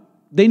know?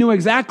 They knew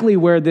exactly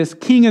where this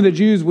king of the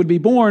Jews would be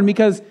born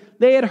because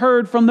they had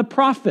heard from the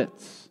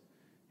prophets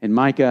in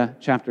Micah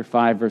chapter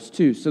 5, verse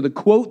 2. So the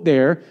quote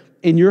there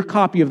in your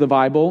copy of the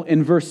Bible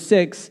in verse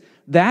 6,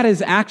 that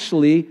is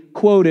actually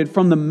quoted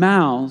from the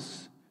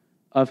mouths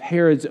of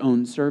Herod's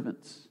own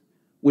servants,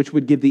 which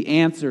would give the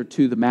answer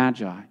to the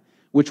Magi,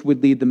 which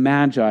would lead the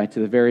Magi to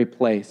the very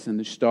place, and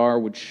the star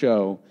would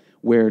show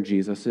where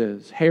Jesus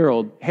is.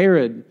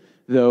 Herod,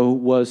 though,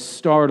 was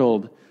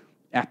startled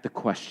at the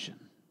question.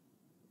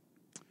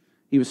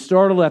 He was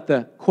startled at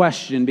the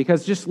question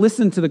because just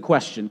listen to the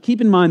question. Keep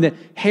in mind that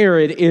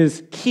Herod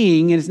is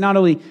king, and is not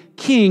only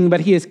king,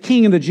 but he is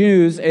king of the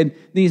Jews, and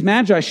these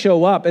Magi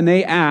show up and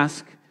they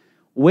ask,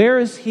 "Where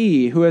is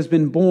he who has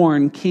been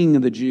born king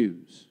of the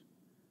Jews?"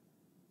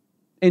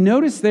 And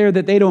notice there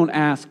that they don't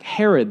ask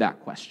Herod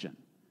that question.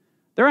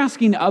 They're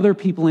asking other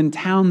people in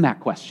town that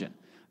question.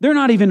 They're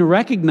not even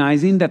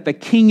recognizing that the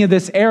king of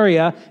this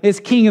area is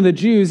king of the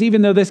Jews,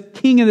 even though this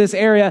king of this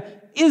area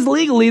is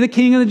legally the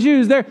king of the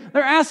Jews. They're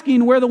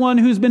asking where the one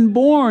who's been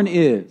born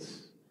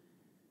is.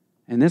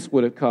 And this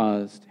would have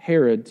caused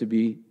Herod to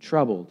be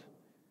troubled.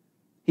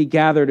 He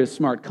gathered his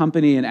smart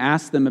company and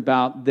asked them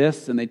about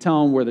this, and they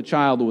tell him where the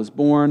child was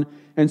born.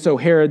 And so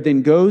Herod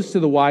then goes to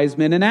the wise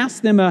men and asks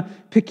them a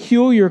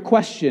peculiar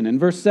question. In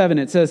verse 7,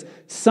 it says,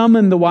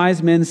 "Summoned the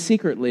wise men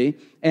secretly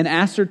and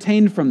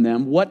ascertained from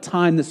them what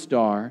time the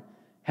star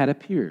had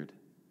appeared."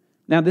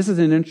 Now, this is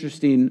an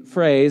interesting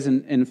phrase,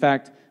 and in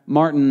fact,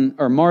 Marvin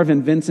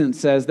Vincent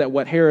says that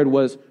what Herod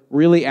was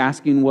really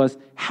asking was,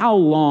 how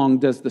long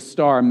does the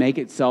star make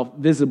itself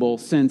visible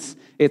since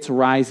it's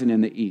rising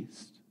in the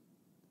east?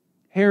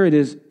 Herod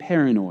is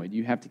paranoid,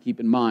 you have to keep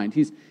in mind.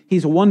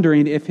 He's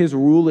wondering if his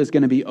rule is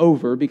going to be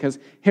over because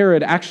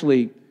Herod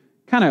actually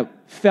kind of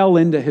fell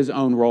into his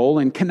own role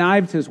and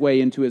connived his way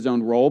into his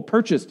own role,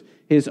 purchased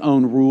his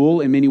own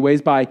rule in many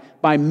ways by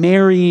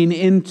marrying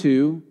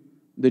into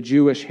the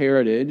Jewish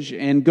heritage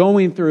and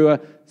going through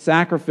a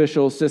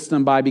sacrificial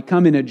system by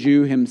becoming a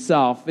Jew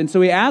himself. And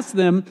so he asked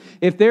them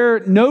if they're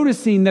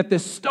noticing that the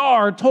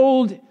star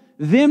told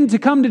them to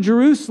come to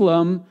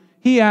Jerusalem.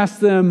 He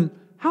asked them,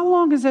 how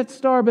long has that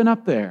star been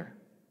up there?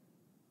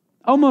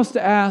 Almost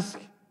to ask,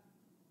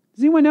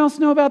 does anyone else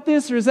know about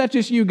this, or is that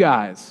just you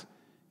guys?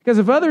 Because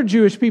if other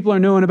Jewish people are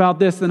knowing about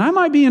this, then I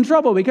might be in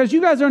trouble because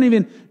you guys aren't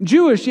even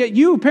Jewish, yet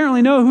you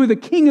apparently know who the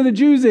king of the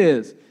Jews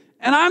is,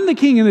 and I'm the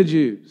king of the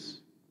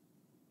Jews.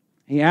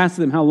 He asked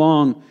them how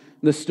long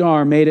the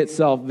star made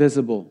itself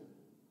visible.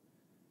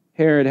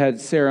 Herod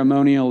had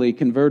ceremonially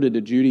converted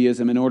to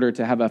Judaism in order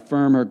to have a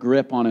firmer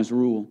grip on his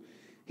rule.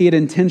 He had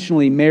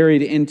intentionally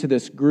married into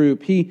this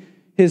group.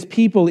 His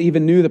people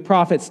even knew the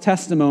prophet's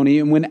testimony,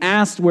 and when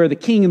asked where the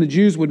king of the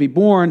Jews would be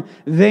born,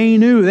 they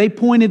knew. They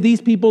pointed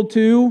these people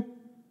to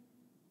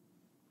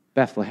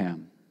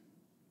Bethlehem.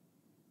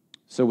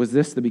 So was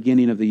this the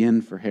beginning of the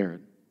end for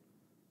Herod?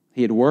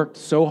 He had worked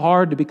so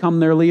hard to become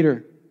their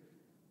leader,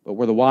 but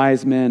were the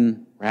wise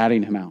men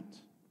ratting him out?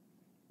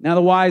 Now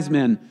the wise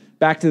men,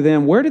 back to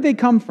them, where did they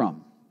come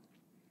from?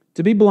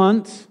 To be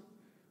blunt,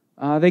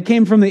 they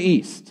came from the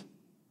east.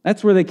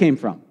 That's where they came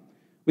from.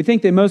 We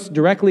think they most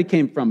directly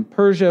came from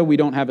Persia. We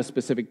don't have a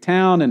specific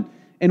town.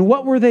 And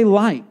what were they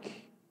like?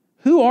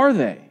 Who are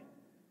they?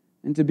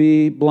 And to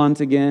be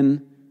blunt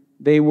again,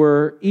 they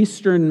were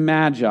Eastern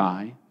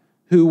Magi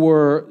who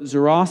were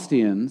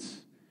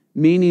Zoroastrians,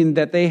 meaning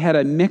that they had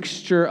a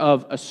mixture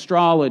of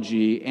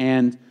astrology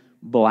and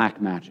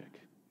black magic.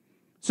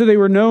 So they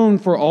were known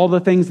for all the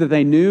things that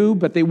they knew,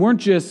 but they weren't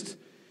just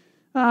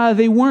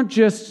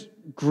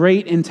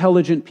great,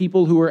 intelligent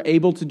people who were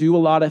able to do a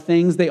lot of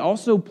things. They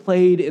also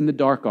played in the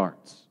dark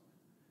arts,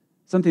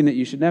 something that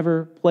you should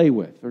never play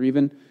with or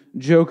even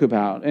joke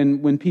about.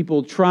 And when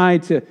people try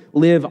to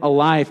live a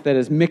life that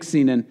is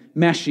mixing and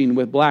meshing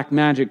with black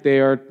magic, they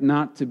are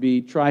not to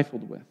be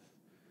trifled with.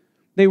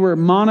 They were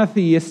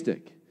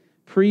monotheistic,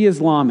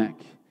 pre-Islamic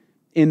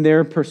in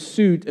their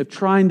pursuit of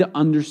trying to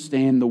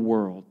understand the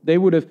world. They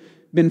would have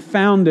been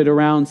founded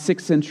around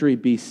 6th century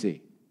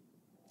BC.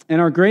 And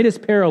our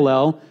greatest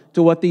parallel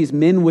to what these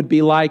men would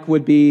be like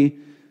would be,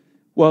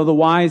 well, the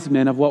wise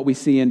men of what we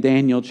see in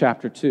Daniel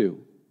chapter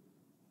 2,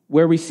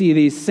 where we see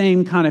these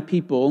same kind of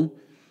people.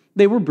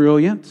 They were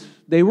brilliant,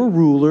 they were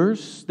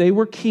rulers, they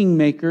were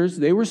kingmakers,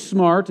 they were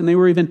smart, and they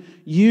were even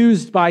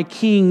used by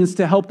kings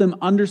to help them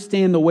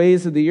understand the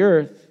ways of the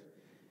earth.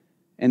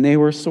 And they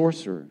were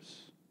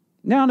sorcerers.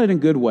 Not in a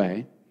good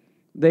way.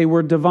 They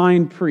were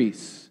divine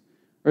priests,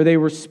 or they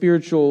were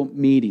spiritual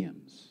mediums.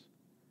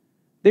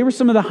 They were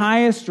some of the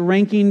highest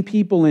ranking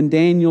people in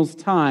Daniel's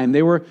time.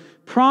 They were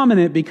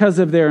prominent because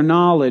of their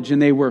knowledge,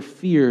 and they were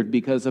feared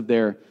because of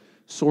their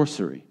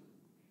sorcery.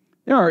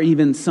 There are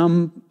even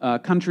some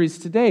countries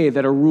today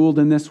that are ruled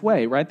in this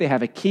way, right? They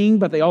have a king,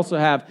 but they also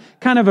have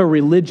kind of a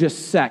religious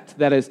sect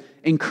that is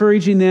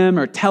encouraging them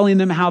or telling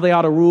them how they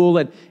ought to rule.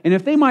 And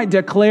if they might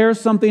declare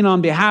something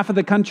on behalf of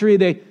the country,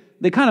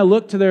 they kind of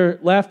look to their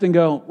left and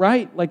go,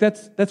 right? Like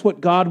that's what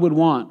God would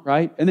want,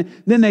 right? And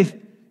then they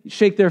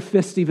shake their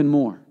fist even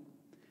more.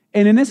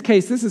 And in this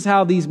case, this is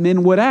how these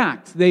men would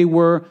act. They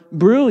were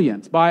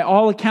brilliant by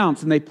all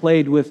accounts, and they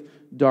played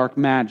with dark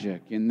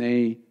magic, and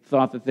they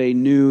thought that they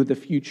knew the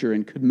future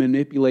and could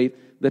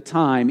manipulate the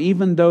time,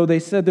 even though they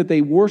said that they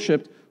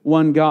worshiped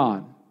one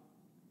God.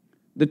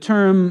 The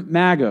term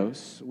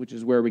magos, which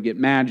is where we get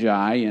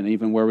magi and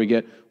even where we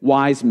get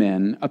wise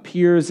men,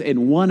 appears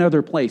in one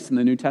other place in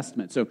the New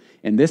Testament. So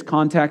in this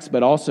context,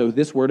 but also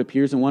this word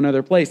appears in one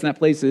other place, and that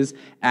place is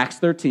Acts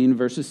 13,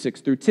 verses 6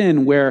 through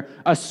 10, where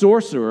a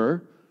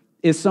sorcerer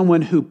is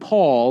someone who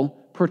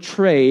Paul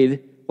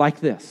portrayed like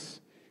this.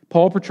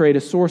 Paul portrayed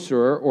a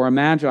sorcerer or a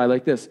magi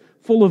like this,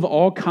 full of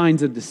all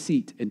kinds of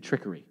deceit and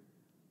trickery.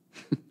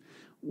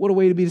 What a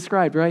way to be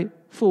described, right?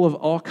 Full of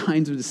all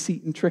kinds of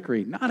deceit and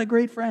trickery. Not a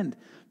great friend.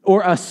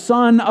 Or a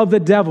son of the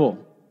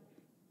devil,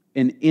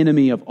 an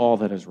enemy of all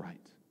that is right.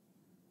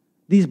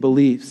 These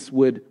beliefs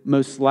would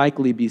most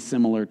likely be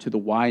similar to the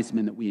wise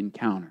men that we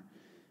encounter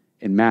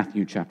in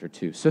Matthew chapter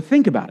 2. So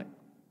think about it.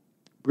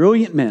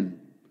 Brilliant men,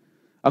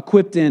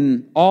 equipped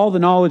in all the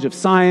knowledge of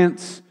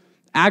science,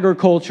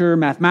 agriculture,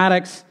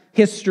 mathematics,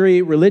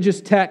 history,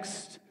 religious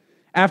texts.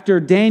 After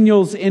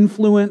Daniel's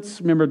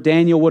influence, remember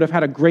Daniel would have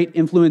had a great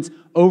influence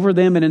over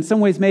them and in some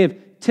ways may have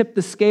tipped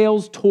the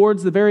scales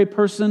towards the very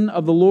person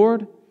of the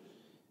Lord,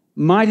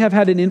 might have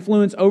had an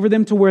influence over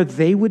them to where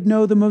they would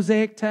know the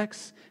Mosaic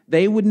texts,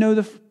 they would know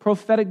the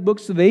prophetic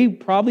books, so they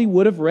probably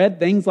would have read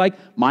things like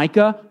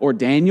Micah or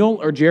Daniel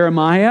or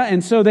Jeremiah,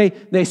 and so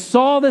they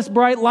saw this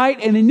bright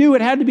light and they knew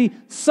it had to be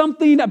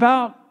something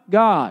about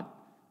God,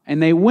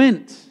 and they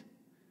went.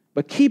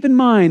 But keep in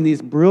mind,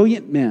 these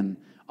brilliant men,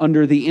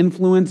 under the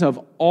influence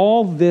of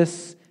all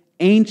this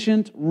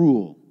ancient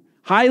rule,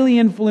 highly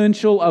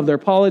influential of their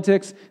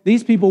politics,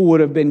 these people would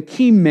have been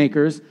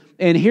kingmakers.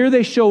 And here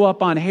they show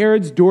up on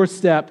Herod's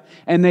doorstep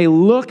and they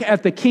look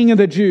at the king of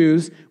the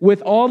Jews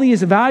with all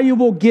these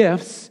valuable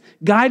gifts,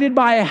 guided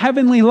by a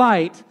heavenly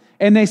light,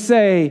 and they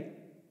say,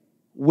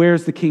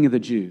 "Where's the king of the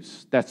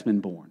Jews that's been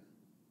born?"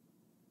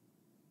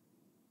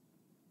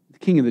 The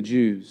king of the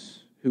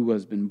Jews who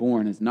has been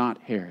born is not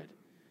Herod.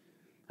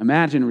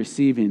 Imagine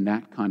receiving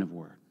that kind of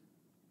word.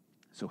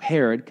 So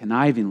Herod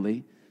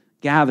connivingly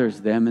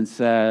gathers them and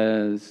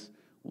says,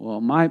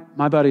 "Well, my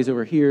buddies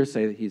over here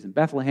say that he's in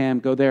Bethlehem.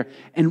 Go there.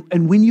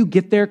 And when you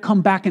get there,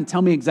 come back and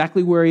tell me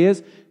exactly where he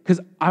is, because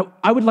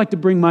I would like to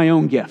bring my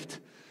own gift."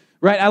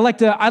 Right?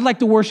 I'd like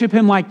to worship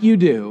him like you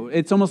do.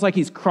 It's almost like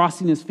he's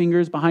crossing his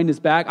fingers behind his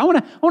back. I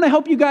want to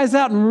help you guys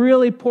out and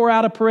really pour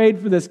out a parade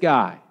for this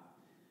guy.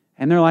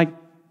 And they're like,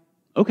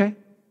 "Okay."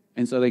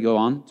 And so they go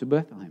on to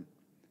Bethlehem.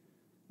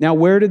 Now,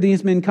 where did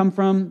these men come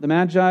from? The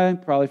Magi,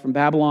 probably from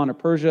Babylon or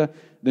Persia.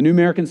 The New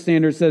American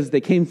Standard says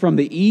they came from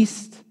the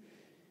east,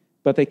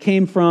 but they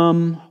came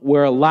from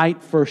where a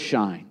light first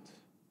shined,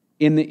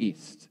 in the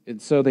east.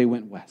 And so they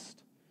went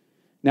west.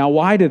 Now,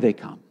 why did they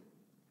come?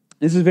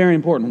 This is very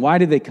important. Why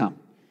did they come?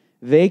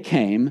 They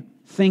came,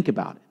 think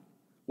about it.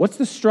 What's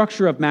the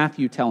structure of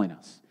Matthew telling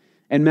us?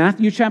 In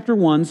Matthew chapter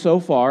 1, so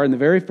far, in the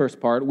very first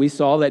part, we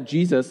saw that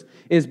Jesus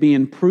is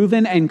being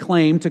proven and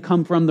claimed to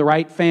come from the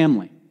right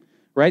family.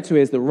 Right? So he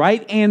has the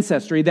right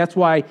ancestry. That's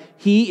why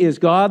he is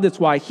God. That's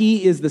why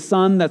he is the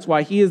Son. That's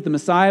why he is the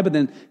Messiah. But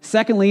then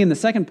secondly, in the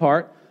second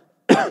part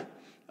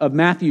of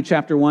Matthew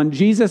chapter 1,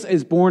 Jesus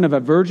is born of a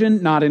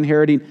virgin, not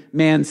inheriting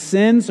man's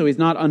sin. So he's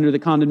not under the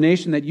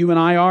condemnation that you and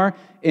I are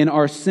in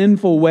our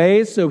sinful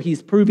ways. So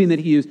he's proving that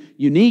he is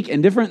unique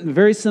and different. The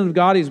very Son of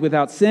God, he's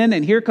without sin.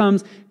 And here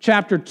comes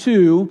chapter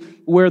 2,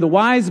 where the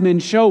wise men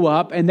show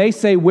up and they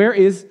say, "Where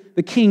is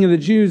the King of the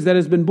Jews that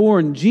has been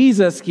born?"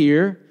 Jesus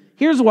here.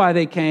 Here's why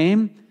they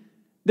came.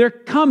 They're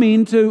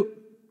coming to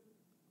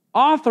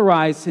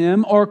authorize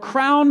him or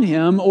crown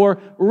him or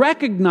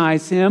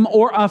recognize him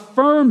or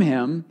affirm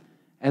him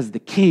as the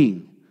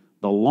king,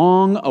 the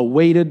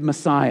long-awaited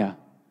Messiah.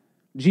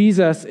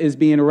 Jesus is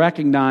being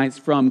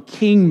recognized from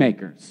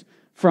kingmakers,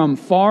 from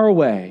far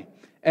away,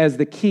 as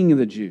the King of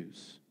the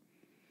Jews.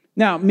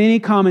 Now, many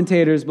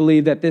commentators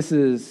believe that this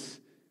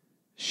is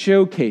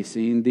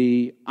showcasing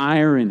the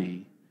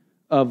irony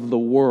of the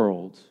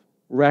world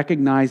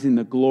recognizing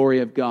the glory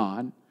of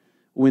God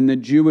when the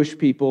Jewish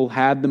people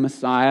had the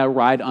Messiah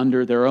right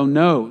under their own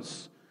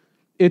nose.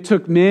 It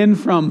took men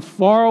from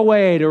far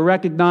away to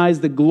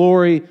recognize the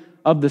glory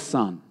of the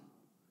Son.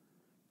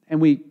 And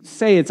we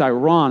say it's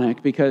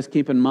ironic because,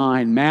 keep in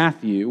mind,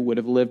 Matthew would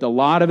have lived a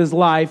lot of his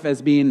life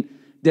as being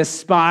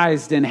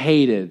despised and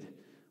hated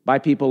by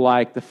people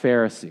like the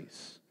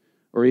Pharisees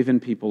or even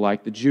people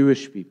like the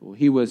Jewish people.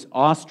 He was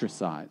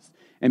ostracized.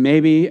 And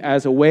maybe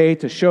as a way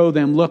to show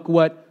them, look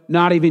what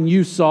not even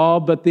you saw,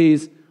 but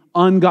these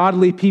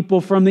ungodly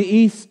people from the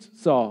east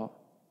saw.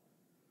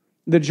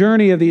 The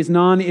journey of these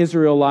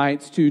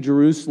non-Israelites to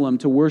Jerusalem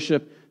to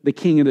worship the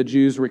King of the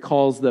Jews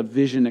recalls the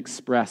vision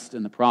expressed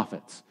in the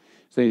prophets.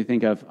 So you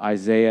think of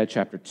Isaiah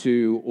chapter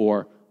 2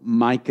 or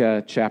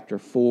Micah chapter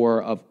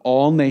 4 of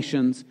all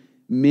nations,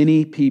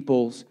 many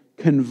peoples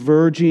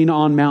converging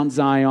on Mount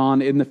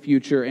Zion in the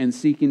future and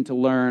seeking to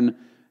learn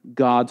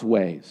God's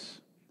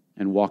ways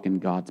and walk in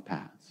God's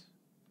paths.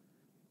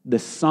 The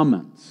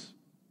summons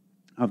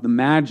of the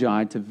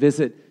Magi to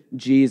visit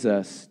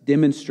Jesus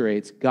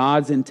demonstrates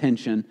God's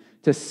intention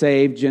to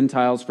save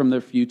Gentiles from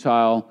their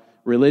futile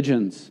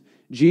religions.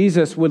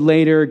 Jesus would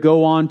later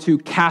go on to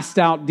cast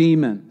out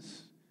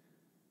demons,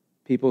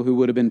 people who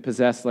would have been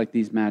possessed like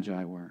these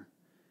Magi were.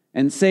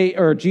 And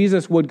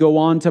Jesus would go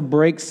on to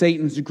break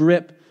Satan's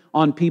grip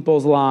on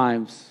people's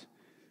lives.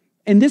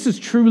 And this is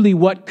truly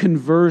what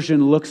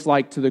conversion looks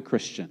like to the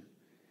Christian.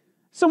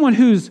 Someone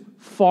who's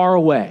far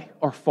away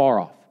or far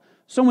off.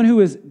 Someone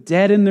who is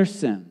dead in their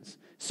sins.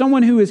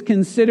 Someone who is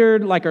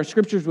considered, like our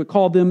scriptures would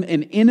call them,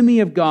 an enemy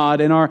of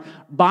God and are,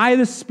 by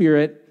the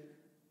Spirit,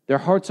 their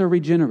hearts are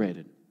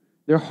regenerated.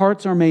 Their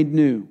hearts are made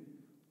new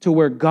to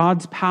where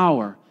God's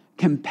power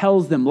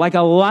compels them like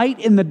a light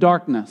in the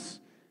darkness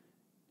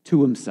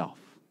to himself.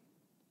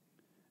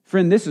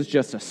 Friend, this is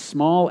just a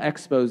small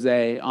expose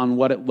on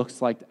what it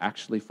looks like to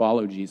actually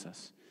follow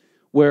Jesus,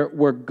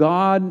 where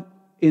God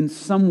in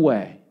some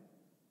way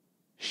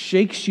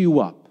shakes you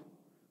up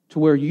to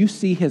where you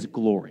see his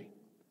glory,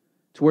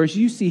 to where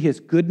you see his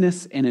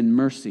goodness and in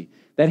mercy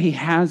that he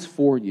has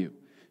for you,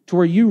 to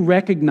where you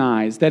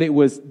recognize that it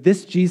was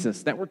this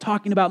Jesus that we're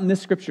talking about in the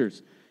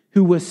scriptures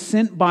who was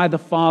sent by the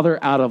Father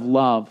out of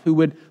love, who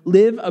would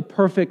live a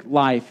perfect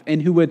life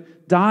and who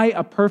would die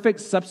a perfect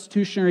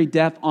substitutionary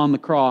death on the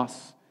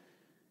cross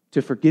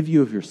to forgive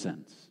you of your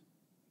sins.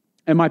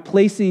 And by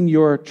placing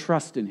your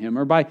trust in him,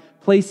 or by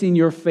placing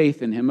your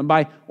faith in him, and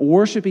by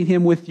worshiping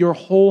him with your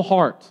whole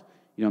heart,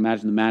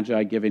 imagine the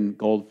Magi giving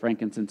gold,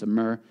 frankincense, and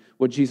myrrh.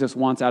 What Jesus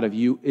wants out of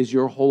you is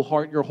your whole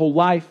heart, your whole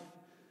life.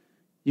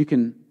 You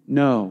can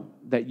know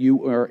that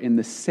you are in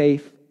the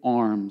safe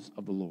arms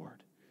of the Lord.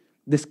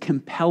 This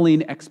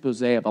compelling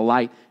expose of a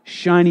light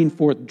shining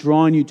forth,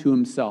 drawing you to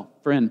himself.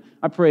 Friend,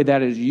 I pray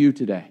that is you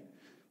today,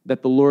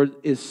 that the Lord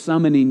is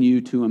summoning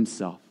you to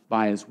himself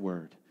by his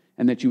word,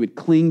 and that you would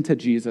cling to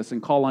Jesus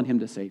and call on him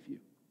to save you.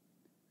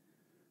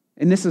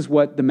 And this is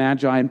what the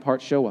Magi in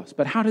part show us.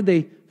 But how did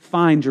they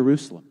find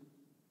Jerusalem?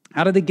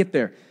 How did they get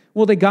there?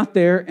 Well, they got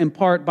there in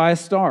part by a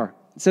star.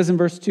 It says in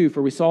verse 2,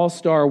 "For we saw a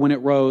star when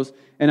it rose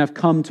and have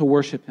come to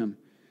worship him."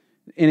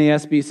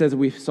 NASB says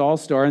we saw a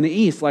star in the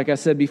east, like I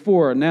said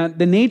before. Now,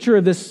 the nature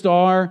of this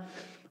star,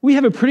 we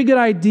have a pretty good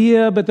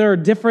idea, but there are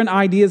different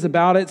ideas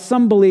about it.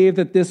 Some believe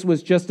that this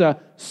was just a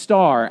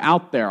star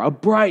out there, a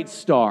bright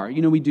star.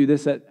 We do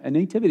this at a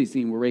nativity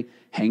scene where we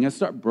hang a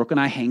star. Brooke and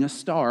I hang a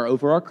star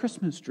over our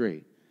Christmas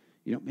tree.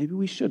 Maybe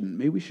we shouldn't.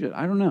 Maybe we should.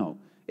 I don't know.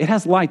 It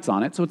has lights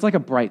on it, so it's like a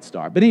bright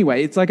star. But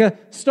anyway, it's like a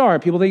star.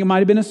 People think it might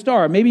have been a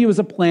star. Maybe it was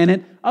a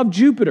planet of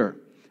Jupiter,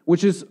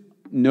 which is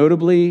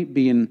notably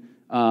being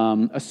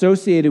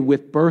associated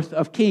with birth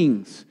of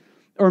kings.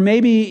 Or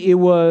maybe it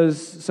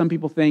was, some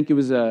people think it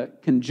was a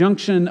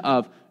conjunction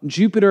of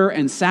Jupiter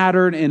and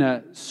Saturn in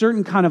a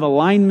certain kind of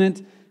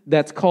alignment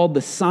that's called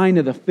the sign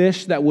of the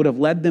fish that would have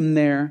led them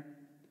there.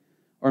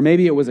 Or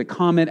maybe it was a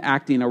comet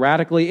acting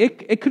erratically.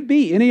 It could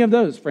be any of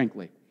those,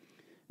 frankly.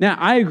 Now,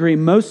 I agree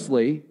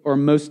mostly, or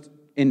most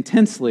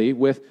intensely,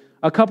 with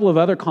a couple of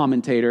other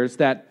commentators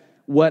that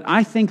what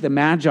I think the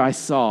Magi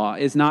saw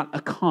is not a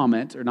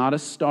comet or not a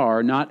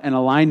star, not an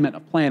alignment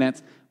of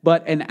planets,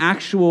 but an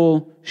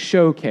actual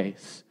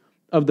showcase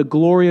of the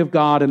glory of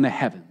God in the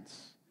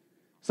heavens.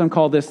 Some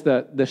call this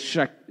the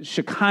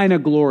Shekinah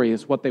glory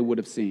is what they would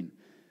have seen.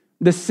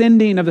 The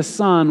sending of the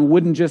Son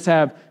wouldn't just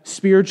have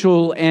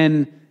spiritual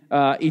and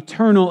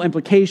eternal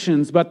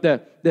implications, but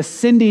the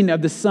sending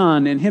of the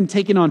Son and him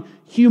taking on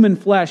human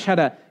flesh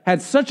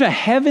had such a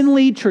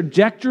heavenly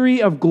trajectory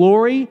of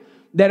glory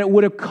that it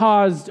would have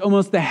caused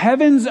almost the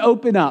heavens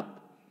open up,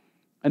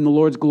 and the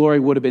Lord's glory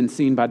would have been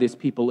seen by these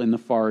people in the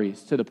Far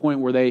East, to the point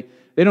where they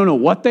don't know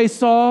what they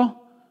saw,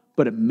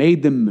 but it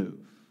made them move.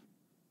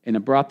 And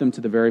it brought them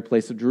to the very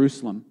place of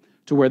Jerusalem,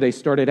 to where they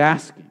started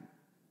asking,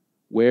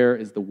 where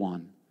is the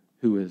one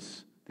who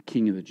is the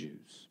King of the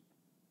Jews?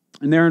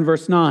 And there in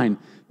verse 9,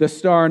 the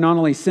star not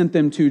only sent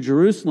them to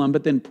Jerusalem,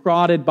 but then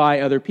prodded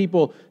by other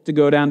people to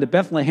go down to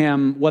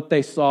Bethlehem. What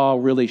they saw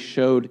really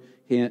showed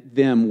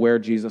them where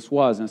Jesus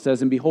was. And it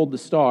says, "And behold, the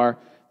star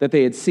that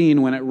they had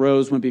seen when it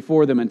rose went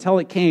before them until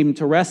it came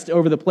to rest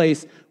over the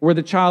place where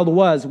the child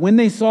was. When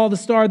they saw the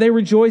star, they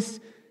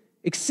rejoiced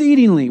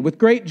exceedingly with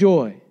great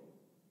joy."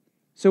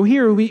 So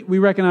here we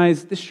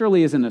recognize this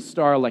surely isn't a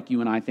star like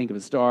you and I think of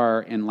a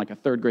star in like a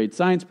third grade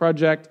science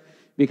project,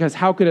 because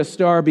how could a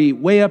star be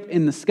way up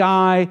in the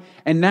sky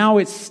and now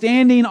it's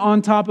standing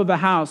on top of a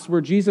house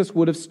where Jesus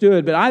would have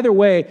stood? But either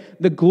way,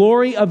 the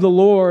glory of the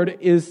Lord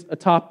is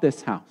atop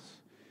this house.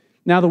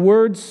 Now, the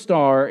word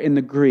star in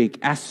the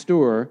Greek,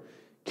 astur,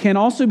 can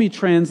also be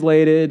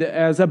translated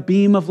as a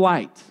beam of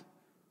light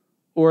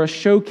or a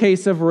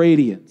showcase of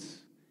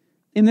radiance.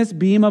 in this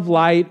beam of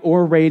light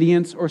or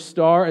radiance or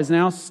star is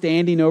now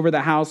standing over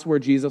the house where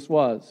Jesus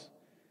was.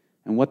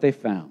 And what they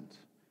found,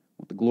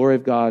 what the glory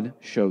of God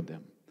showed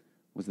them,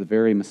 was the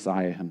very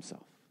Messiah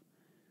himself.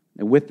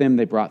 And with them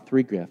they brought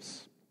 3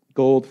 gifts: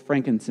 gold,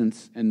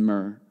 frankincense, and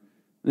myrrh.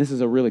 And this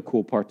is a really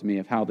cool part to me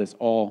of how this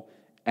all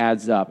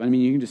adds up. I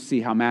mean, you can just see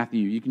how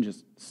Matthew, you can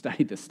just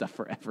study this stuff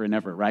forever and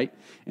ever, right?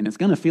 And it's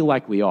going to feel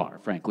like we are,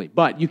 frankly.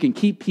 But you can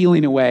keep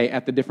peeling away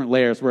at the different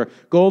layers where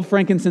gold,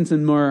 frankincense,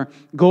 and myrrh,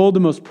 gold, the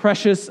most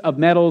precious of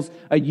metals,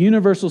 a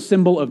universal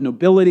symbol of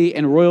nobility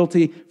and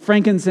royalty,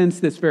 frankincense,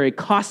 this very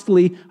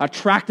costly,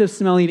 attractive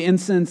smelling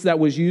incense that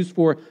was used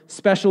for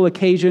special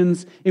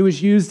occasions. It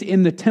was used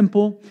in the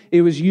temple.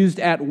 It was used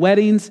at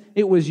weddings.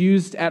 It was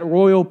used at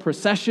royal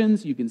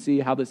processions. You can see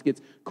how this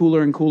gets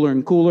cooler and cooler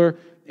and cooler.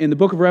 In the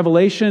book of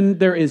Revelation,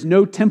 there is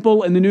no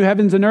temple in the new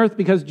heavens and earth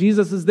because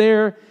Jesus is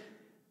there.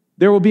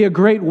 There will be a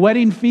great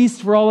wedding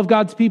feast for all of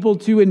God's people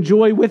to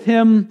enjoy with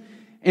him,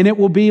 and it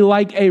will be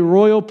like a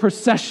royal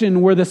procession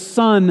where the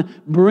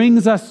Son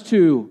brings us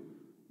to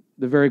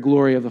the very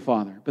glory of the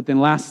Father. But then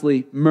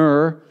lastly,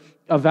 myrrh,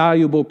 a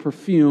valuable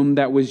perfume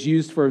that was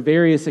used for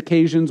various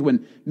occasions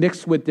when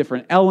mixed with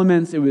different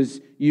elements. It was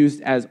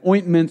used as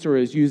ointments or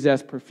it was used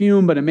as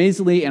perfume, but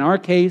amazingly, in our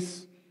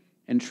case,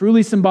 and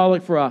truly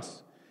symbolic for us,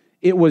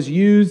 it was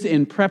used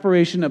in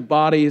preparation of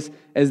bodies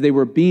as they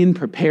were being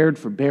prepared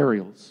for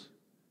burials.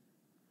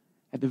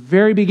 At the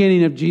very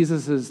beginning of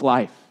Jesus'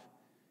 life,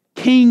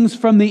 kings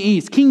from the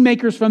east,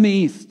 kingmakers from the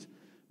east,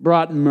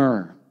 brought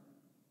myrrh.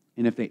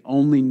 And if they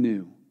only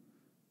knew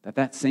that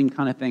that same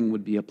kind of thing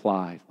would be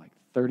applied like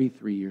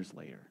 33 years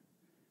later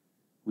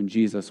when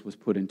Jesus was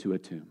put into a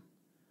tomb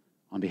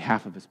on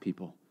behalf of his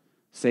people,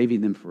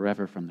 saving them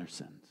forever from their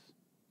sins.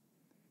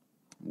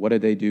 What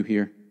did they do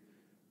here?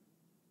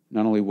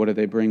 Not only what did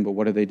they bring, but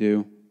what did they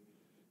do?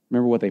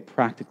 Remember what they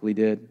practically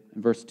did.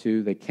 In verse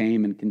 2, they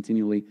came and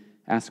continually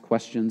asked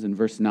questions. In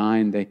verse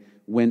 9, they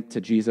went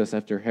to Jesus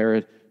after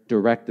Herod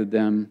directed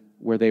them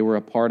where they were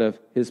a part of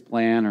his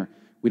plan, or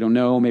we don't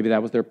know, maybe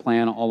that was their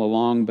plan all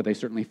along, but they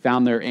certainly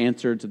found their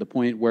answer to the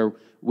point where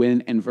when,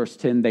 in verse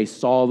 10, they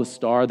saw the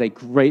star, they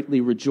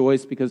greatly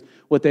rejoiced because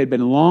what they'd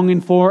been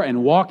longing for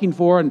and walking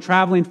for and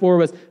traveling for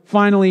was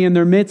finally in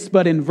their midst.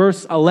 But in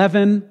verse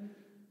 11,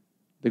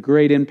 the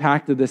great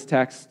impact of this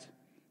text,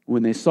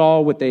 when they saw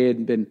what they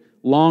had been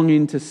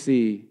longing to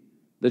see,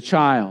 the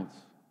child,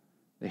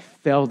 they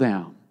fell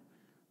down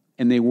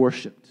and they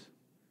worshiped.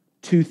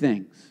 2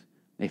 things.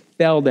 They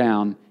fell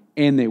down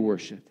and they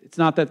worshiped. It's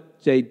not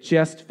that they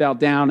just fell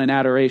down in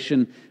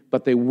adoration,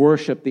 but they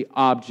worshiped the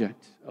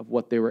object of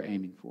what they were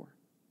aiming for.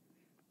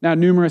 Now,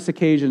 numerous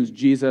occasions,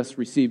 Jesus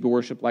received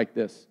worship like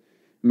this.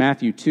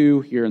 Matthew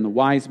 2, here in the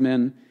wise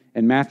men,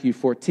 and Matthew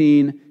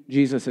 14,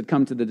 Jesus had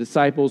come to the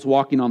disciples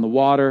walking on the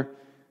water.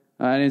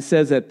 And it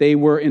says that they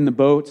were in the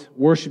boat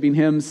worshiping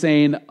him,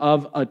 saying,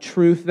 "Of a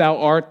truth, thou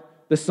art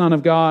the Son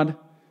of God."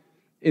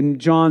 In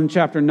John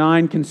chapter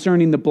 9,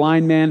 concerning the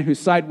blind man whose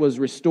sight was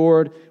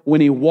restored,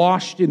 when he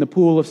washed in the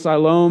pool of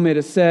Siloam, it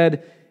is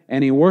said,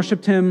 and he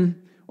worshiped him.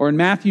 Or in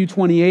Matthew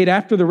 28,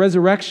 after the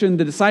resurrection,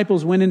 the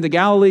disciples went into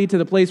Galilee to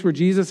the place where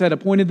Jesus had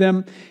appointed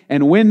them.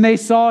 And when they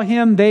saw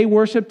him, they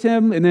worshiped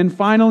him. And then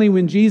finally,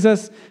 when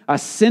Jesus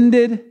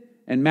ascended,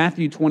 in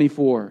Matthew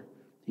 24,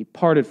 he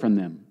parted from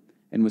them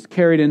and was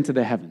carried into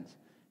the heavens.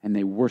 And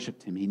they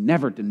worshiped him. He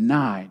never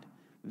denied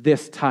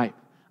this type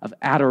of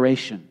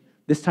adoration,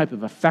 this type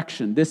of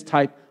affection, this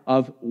type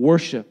of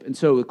worship. And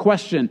so the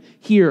question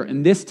here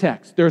in this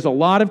text, there's a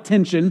lot of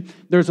tension,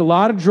 there's a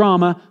lot of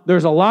drama,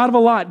 there's a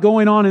lot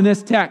going on in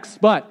this text,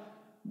 but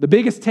the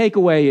biggest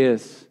takeaway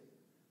is,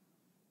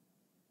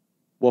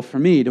 well, for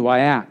me, do I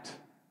act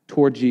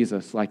toward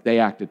Jesus like they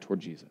acted toward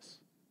Jesus?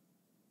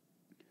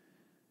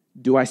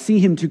 Do I see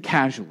him too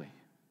casually?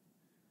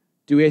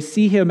 Do I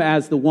see him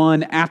as the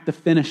one at the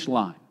finish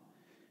line?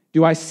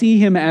 Do I see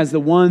him as the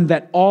one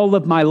that all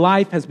of my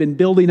life has been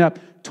building up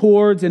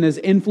towards and is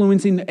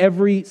influencing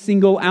every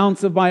single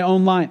ounce of my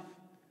own life?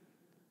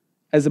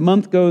 As the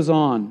month goes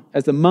on,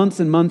 as the months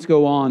and months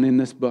go on in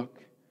this book,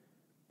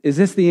 is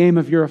this the aim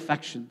of your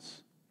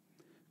affections?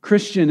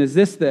 Christian, is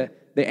this the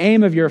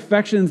aim of your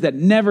affections that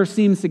never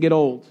seems to get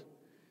old?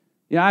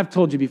 Yeah, I've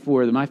told you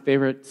before that my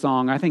favorite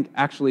song, I think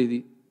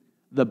actually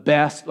the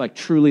best, like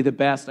truly the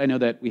best, I know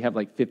that we have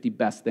like 50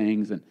 best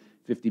things and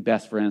 50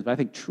 best friends, but I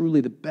think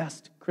truly the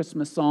best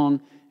Christmas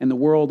song in the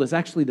world is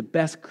actually the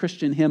best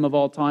Christian hymn of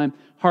all time,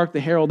 Hark the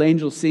Herald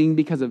Angels Sing,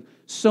 because of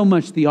so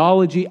much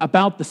theology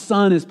about the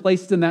Son is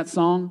placed in that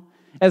song.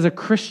 As a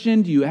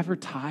Christian, do you ever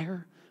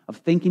tire of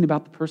thinking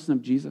about the person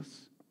of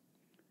Jesus?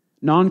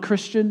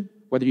 Non-Christian,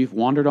 whether you've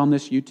wandered on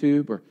this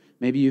YouTube or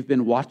maybe you've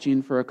been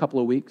watching for a couple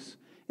of weeks,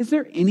 is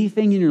there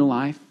anything in your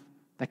life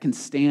that can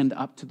stand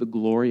up to the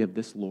glory of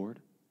this Lord?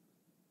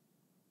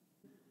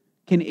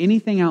 Can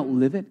anything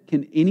outlive it?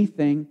 Can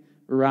anything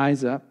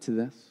rise up to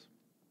this?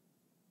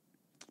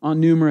 On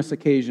numerous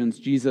occasions,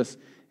 Jesus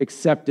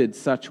accepted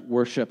such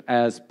worship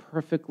as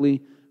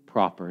perfectly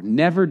proper.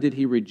 Never did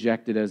he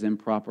reject it as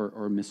improper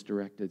or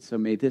misdirected. So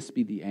may this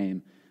be the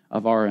aim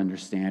of our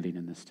understanding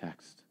in this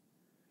text.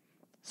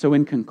 So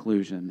in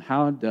conclusion,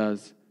 how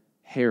does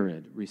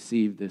Herod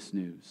receive this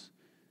news?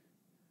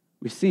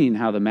 We've seen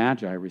how the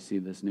Magi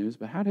received this news,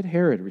 but how did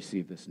Herod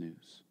receive this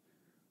news?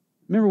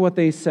 Remember what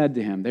they said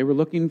to him. They were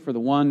looking for the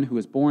one who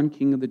was born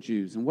king of the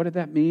Jews. And what did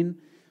that mean?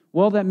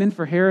 Well, that meant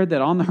for Herod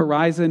that on the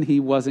horizon, he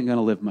wasn't going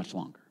to live much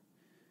longer,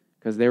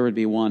 because there would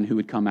be one who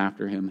would come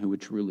after him who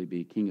would truly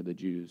be king of the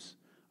Jews.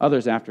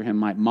 Others after him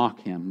might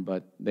mock him,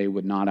 but they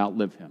would not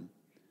outlive him.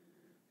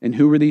 And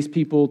who were these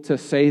people to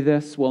say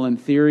this? Well, in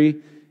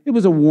theory, it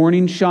was a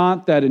warning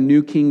shot that a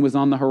new king was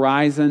on the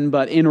horizon,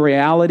 but in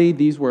reality,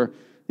 these were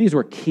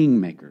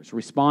kingmakers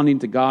responding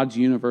to God's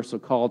universal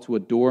call to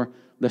adore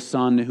the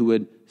Son who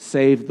would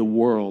save the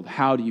world.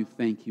 How do you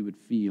think he would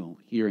feel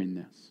hearing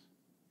this?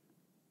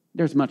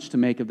 There's much to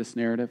make of this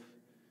narrative.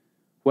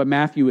 What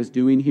Matthew is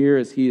doing here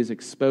is he is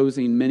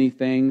exposing many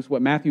things.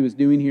 What Matthew is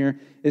doing here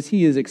is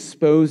he is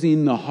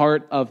exposing the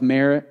heart of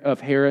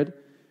Herod.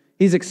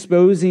 He's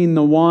exposing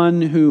the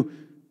one who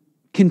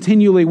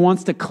continually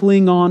wants to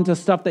cling on to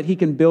stuff that he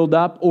can build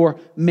up or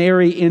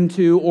marry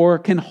into or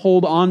can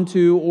hold on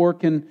to or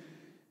can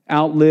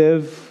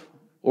outlive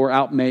or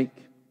outmake.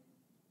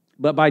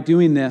 But by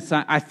doing this,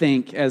 I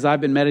think, as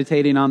I've been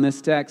meditating on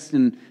this text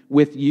and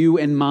with you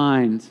in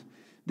mind,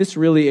 this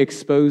really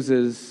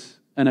exposes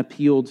an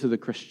appeal to the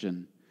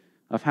Christian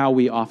of how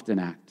we often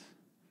act,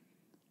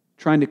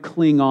 trying to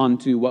cling on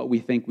to what we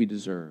think we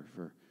deserve,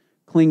 or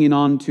clinging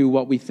on to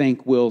what we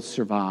think will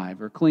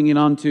survive, or clinging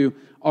on to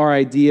our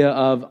idea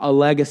of a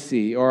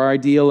legacy or our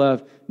ideal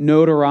of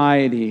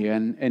notoriety.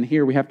 And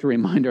here we have to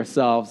remind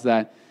ourselves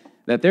that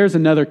there's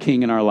another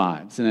king in our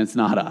lives, and it's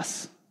not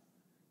us,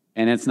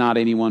 and it's not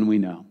anyone we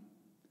know,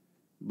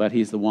 but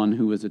he's the one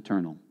who is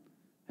eternal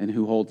and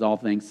who holds all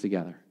things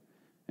together,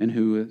 and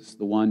who is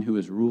the one who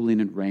is ruling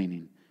and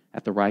reigning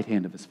at the right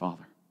hand of his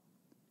Father.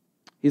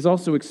 He's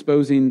also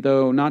exposing,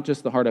 though, not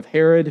just the heart of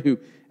Herod, who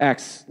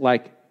acts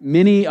like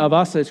many of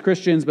us as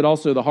Christians, but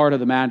also the heart of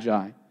the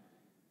Magi.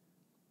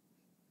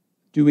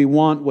 Do we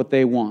want what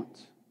they want?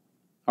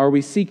 Are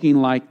we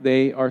seeking like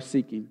they are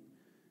seeking?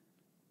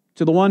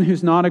 To the one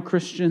who's not a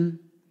Christian,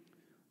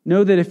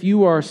 know that if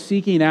you are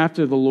seeking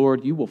after the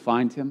Lord, you will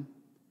find him.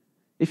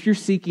 If you're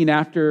seeking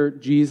after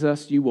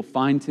Jesus, you will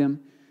find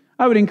him.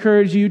 I would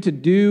encourage you to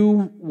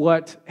do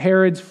what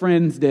Herod's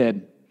friends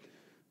did.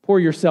 Pour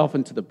yourself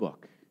into the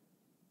book.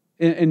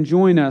 And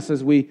join us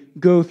as we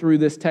go through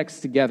this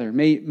text together.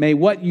 May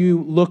what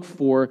you look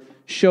for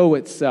show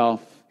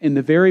itself in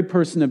the very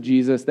person of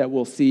Jesus that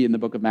we'll see in the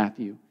book of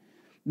Matthew.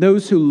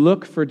 Those who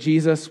look for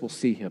Jesus will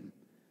see him.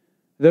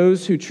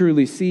 Those who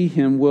truly see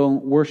him will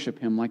worship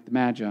him like the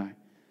Magi.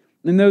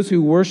 And those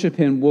who worship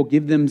him will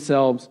give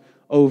themselves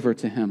over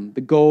to him.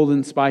 The gold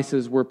and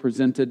spices were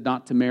presented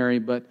not to Mary,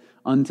 but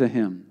unto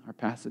him, our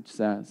passage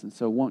says. And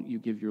so won't you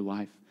give your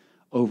life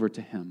over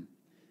to him?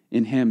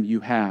 In him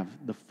you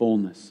have the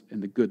fullness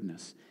and the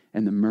goodness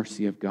and the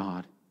mercy of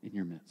God in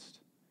your midst.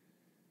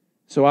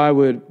 So I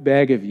would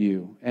beg of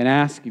you and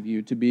ask of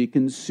you to be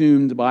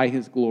consumed by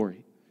his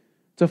glory,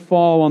 to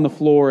fall on the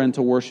floor and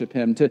to worship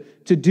him, to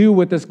do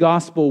what this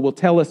gospel will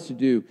tell us to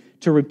do,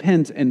 to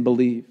repent and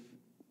believe.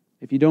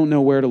 If you don't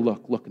know where to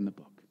look in the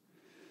book.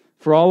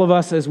 For all of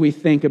us, as we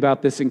think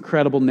about this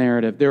incredible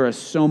narrative, there is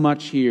so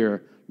much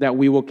here that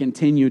we will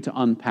continue to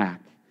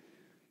unpack.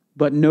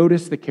 But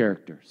notice the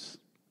characters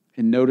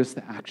and notice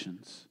the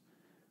actions.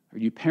 Are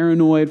you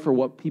paranoid for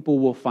what people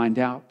will find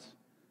out?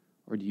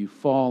 Or do you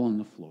fall on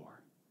the floor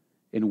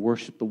and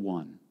worship the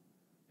one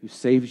who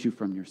saves you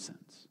from your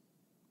sins?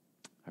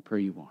 I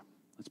pray you are.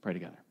 Let's pray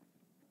together.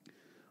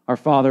 Our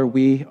Father,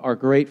 we are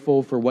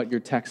grateful for what your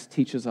text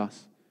teaches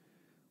us.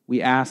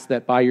 We ask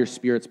that by your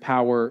Spirit's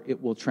power,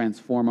 it will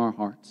transform our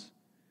hearts,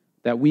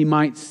 that we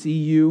might see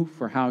you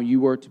for how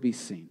you are to be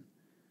seen,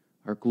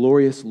 our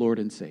glorious Lord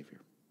and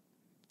Savior.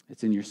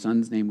 It's in your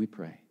Son's name we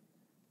pray.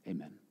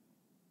 Amen.